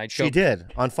a late night show. She did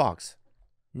on Fox.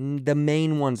 The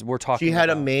main ones we're talking She had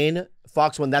about. a main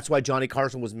Fox one. That's why Johnny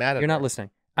Carson was mad at You're her. not listening.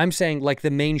 I'm saying like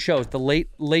the main shows, the late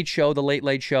show, the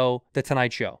late show, the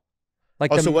Tonight Show.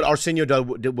 Like Oh, so what Arsenio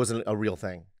did wasn't a real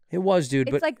thing. It was, dude.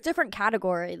 it's But like different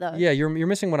category though. yeah, you're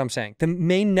missing what I'm saying. The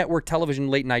main network television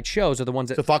late night shows are the ones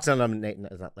that. So Fox is not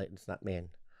late. It's not main.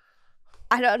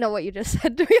 I don't know what you just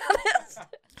said, to be honest.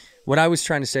 What I was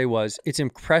trying to say was, it's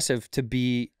impressive to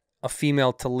be a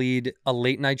female to lead a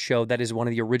late night show that is one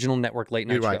of the original network late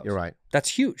night You're right. shows. You're right. That's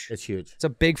huge. It's huge. It's a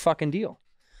big fucking deal.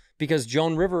 Because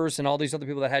Joan Rivers and all these other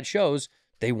people that had shows,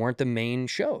 they weren't the main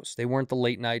shows. They weren't the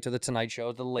late night or the Tonight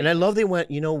Show, the late. And I love they went,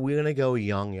 we're going to go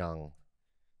young.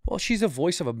 Well, she's a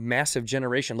voice of a massive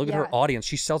generation. Look at her audience.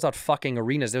 She sells out fucking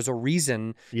arenas. There's a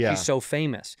reason she's so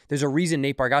famous. There's a reason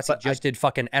Nate Bargatze just did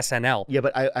fucking SNL. Yeah,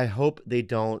 but I hope they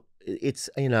don't. It's,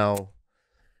 you know,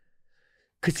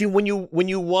 because when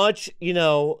you watch, you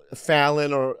know,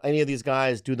 Fallon or any of these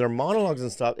guys do their monologues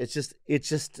and stuff, it just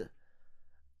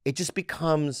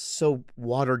becomes so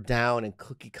watered down and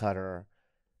cookie cutter.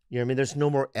 You know what I mean? There's no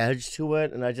more edge to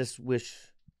it, and I just wish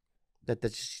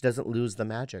that she doesn't lose the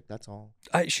magic. That's all.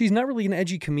 She's not really an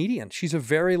edgy comedian. She's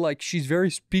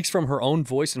speaks from her own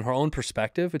voice and her own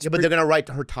perspective. But they're gonna write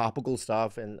her topical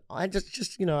stuff, and I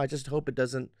just hope it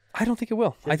doesn't. I don't think it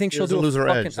will. I think she'll do lose her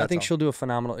edge. I think she'll do a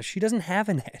phenomenal. She doesn't have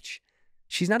an edge.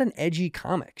 She's not an edgy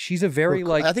comic. She's a very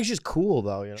I think she's cool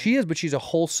though. You know? She is, but she's a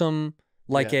wholesome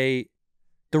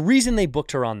The reason they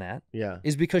booked her on that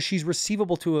is because she's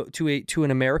receivable to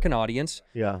an American audience.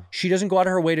 Yeah. She doesn't go out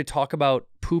of her way to talk about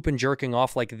poop and jerking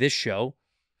off like this show.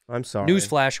 I'm sorry.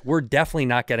 Newsflash, we're definitely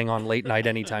not getting on late night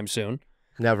anytime soon.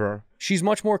 Never. She's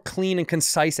much more clean and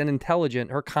concise and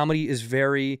intelligent. Her comedy is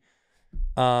very,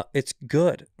 it's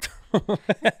good.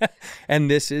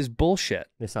 And this is bullshit.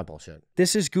 It's not bullshit.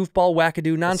 This is goofball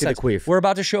wackadoo nonsense. We're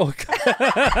about to show.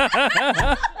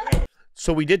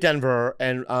 So we did Denver,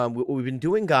 and what we've been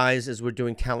doing, guys, is we're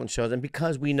doing talent shows, and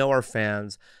because we know our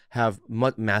fans have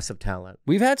massive talent.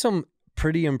 We've had some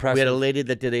pretty impressive. We had a lady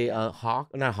that did a hawk.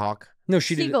 No,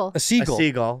 she did a seagull. A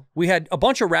seagull. We had a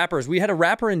bunch of rappers. We had a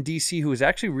rapper in DC who was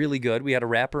actually really good. We had a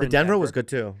rapper in Denver was good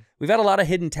too. We've had a lot of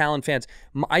hidden talent fans.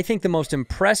 I think the most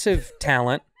impressive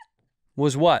talent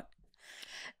was what?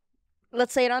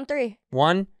 Let's say it on 3.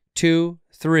 1, 2,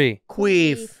 3.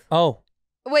 Queef. Oh.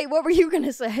 Wait, what were you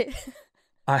gonna say?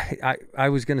 I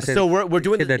was gonna say. So we're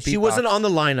doing that. She wasn't on the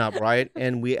lineup, right?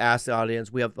 And we asked the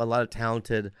audience. We have a lot of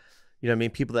talented, you know what I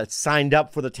mean, people that signed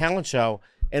up for the talent show.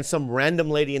 And some random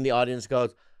lady in the audience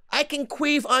goes, "I can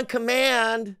queef on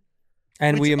command,"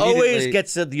 and which we immediately always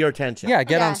gets your attention. Yeah,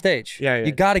 get on stage. Yeah,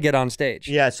 you got to get on stage.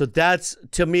 Yeah, so that's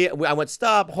to me. I went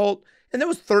stop, hold, and there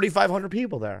was 3,500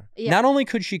 people there. Yeah. Not only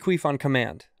could she queef on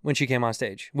command when she came on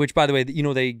stage, which by the way, you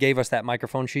know, they gave us that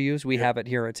microphone she used. We have it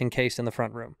here. It's encased in the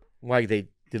front room. Why they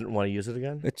didn't want to use it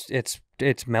again?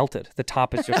 It's melted. The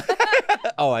top is just.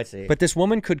 Oh, I see. But this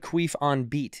woman could queef on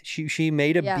beat. She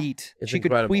made a beat. It's she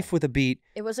incredible. could queef with a beat.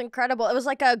 It was incredible. It was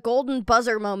like a golden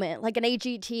buzzer moment, like an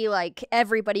AGT, like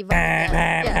everybody voted.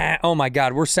 Yeah. Oh my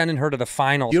God, we're sending her to the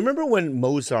finals. You remember when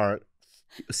Mozart,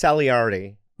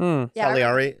 Salieri?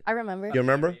 Salieri? I remember. You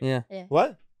remember? Yeah.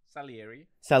 What? Salieri.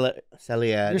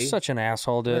 Salieri. You're such an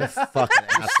asshole, dude. Fucking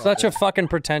asshole. Such a fucking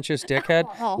pretentious dickhead.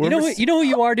 Oh. You know who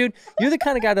you are, dude? You're the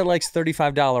kind of guy that likes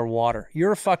 $35 water.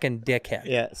 You're a fucking dickhead.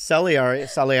 Yeah, Salieri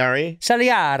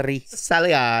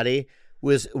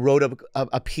wrote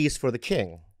a piece for the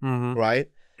king, right?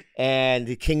 And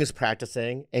the king is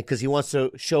practicing, and because he wants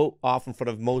to show off in front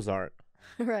of Mozart,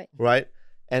 right?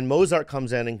 And Mozart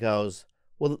comes in and goes,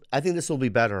 "Well, I think this will be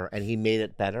better," and he made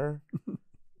it better.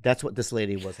 That's what this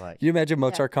lady was like. You imagine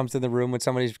Mozart comes to the room when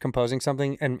somebody's composing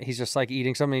something and he's just like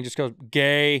eating something and he just goes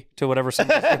gay to whatever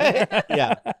somebody's doing.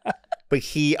 Yeah. But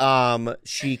she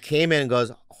came in and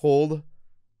goes, hold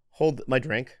my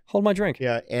drink. Hold my drink.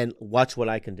 Yeah, and watch what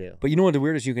I can do. But you know what the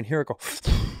weird is? You can hear it go.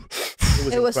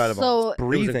 It was incredible. So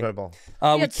breathing. It was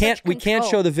incredible. We can't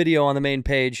show the video on the main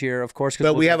page here, of course.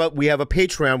 But we have a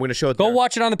Patreon. We're going to show it Go there.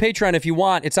 watch it on the Patreon if you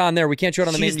want. It's on there. We can't show it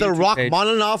on the main She's the YouTube page.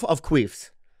 Rachmaninoff of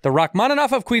queefs. The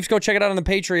Rachmaninoff of Queefs. Go check it out on the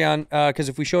Patreon because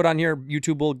if we show it on here,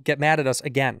 YouTube will get mad at us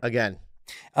again. Again.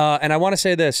 And I want to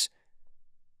say this.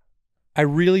 I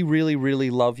really, really, really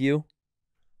love you.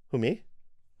 Who, me?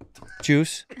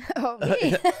 Juice. Oh,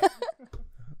 me.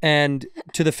 And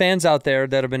to the fans out there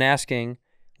that have been asking,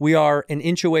 we are an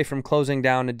inch away from closing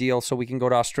down a deal so we can go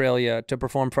to Australia to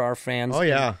perform for our fans. Oh,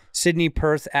 yeah. Sydney,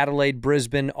 Perth, Adelaide,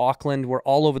 Brisbane, Auckland. We're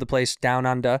all over the place, down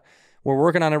under. We're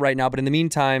working on it right now. But in the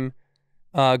meantime,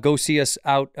 go see us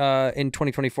out in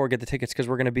 2024. Get the tickets because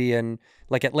we're going to be in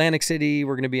like Atlantic City.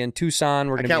 We're going to be in Tucson.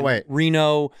 We're going to be in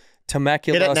Reno,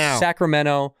 Temecula,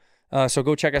 Sacramento. So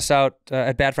go check us out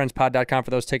at badfriendspod.com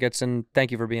for those tickets. And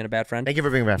thank you for being a bad friend. Thank you for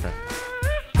being a bad friend.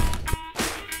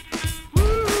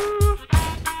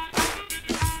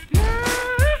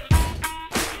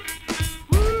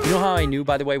 You know how I knew,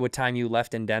 by the way, what time you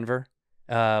left in Denver?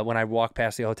 When I walked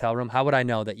past the hotel room, how would I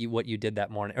know that what you did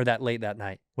that morning or that late that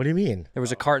night? What do you mean? There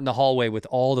was a cart in the hallway with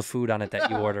all the food on it that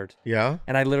you ordered. Yeah.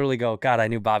 And I literally go, God, I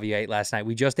knew Bobby ate last night.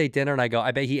 We just ate dinner, and I go,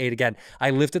 I bet he ate again. I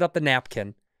lifted up the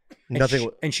napkin,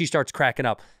 and she starts cracking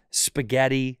up.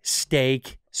 Spaghetti,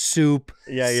 steak, soup,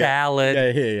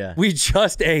 salad. Yeah. We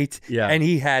just ate, and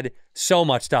he had so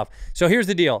much stuff. So here's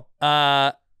the deal.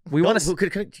 We want to.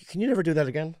 Can you never do that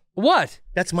again? What?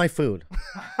 That's my food.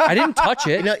 I didn't touch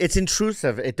it. No, it's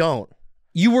intrusive. It don't.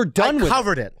 You were done with it. I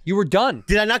covered it. You were done.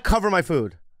 Did I not cover my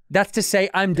food? That's to say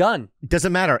I'm done.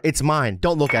 Doesn't matter. It's mine.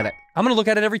 Don't look at it. I'm going to look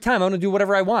at it every time. I'm going to do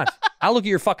whatever I want. I'll look at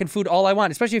your fucking food all I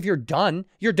want, especially if you're done.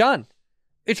 You're done.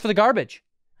 It's for the garbage.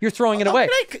 You're throwing it away.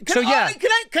 Can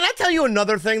I tell you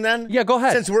another thing then? Yeah, go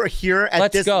ahead. Since we're here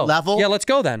at this level. Yeah, let's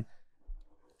go then.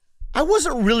 I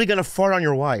wasn't really going to fart on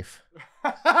your wife.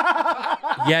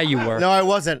 Yeah, you were. No, I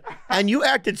wasn't. And you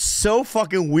acted so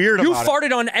fucking weird about it. You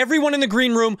farted on everyone in the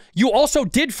green room. You also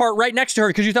did fart right next to her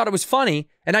because you thought it was funny.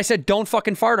 And I said, don't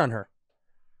fucking fart on her.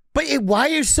 But why are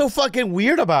you so fucking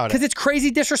weird about it? Because it's crazy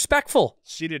disrespectful.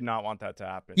 She did not want that to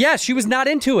happen. Yeah, she was not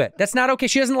into it. That's not okay.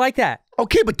 She doesn't like that.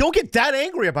 Okay, but don't get that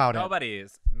angry about it. Nobody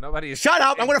is. Nobody is. Shut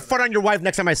up. I'm going to fart on your wife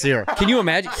next time I see her. Can you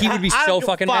imagine? He would be so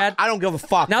fucking mad. I don't give a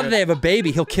fuck. Now that they have a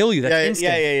baby, he'll kill you. That's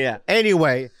instant. Yeah.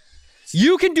 Anyway.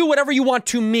 You can do whatever you want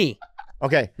to me.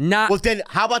 Okay. Not. Well, then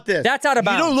how about this? That's out of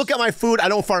bounds. You don't look at my food. I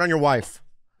don't fart on your wife.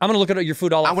 I'm going to look at your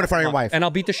food all I'm going to fart on your wife. And I'll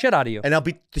beat the shit out of you. And I'll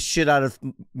beat the shit out of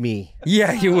me.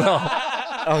 Yeah, you will.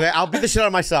 Okay, I'll beat the shit out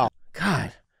of myself.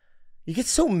 God, you get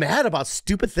so mad about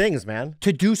stupid things, man.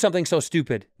 To do something so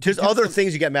stupid. There's other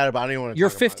things you get mad about. I don't even want to You're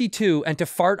talk 52, and to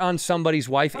fart on somebody's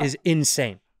wife is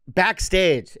insane.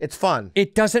 Backstage, it's fun.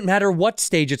 It doesn't matter what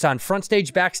stage it's on. Front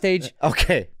stage, backstage.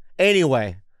 Okay,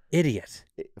 anyway. Idiot.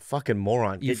 Fucking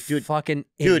moron. You dude, fucking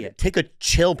idiot. Dude, take a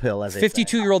chill pill, as they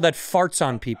 52-year-old that farts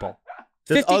on people.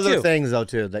 There's 52. other things, though,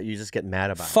 too, that you just get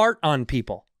mad about. Fart on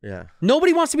people. Yeah.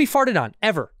 Nobody wants to be farted on,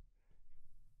 ever.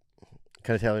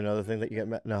 Can I tell you another thing that you get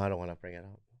mad? No, I don't want to bring it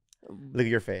up. Look at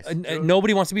your face.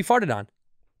 Nobody wants to be farted on.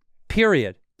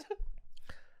 Period.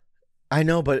 I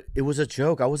know, but it was a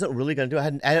joke. I wasn't really going to do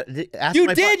it.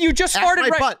 You did. You just farted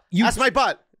right. That's my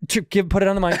butt. Put it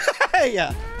on the mic.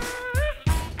 Yeah.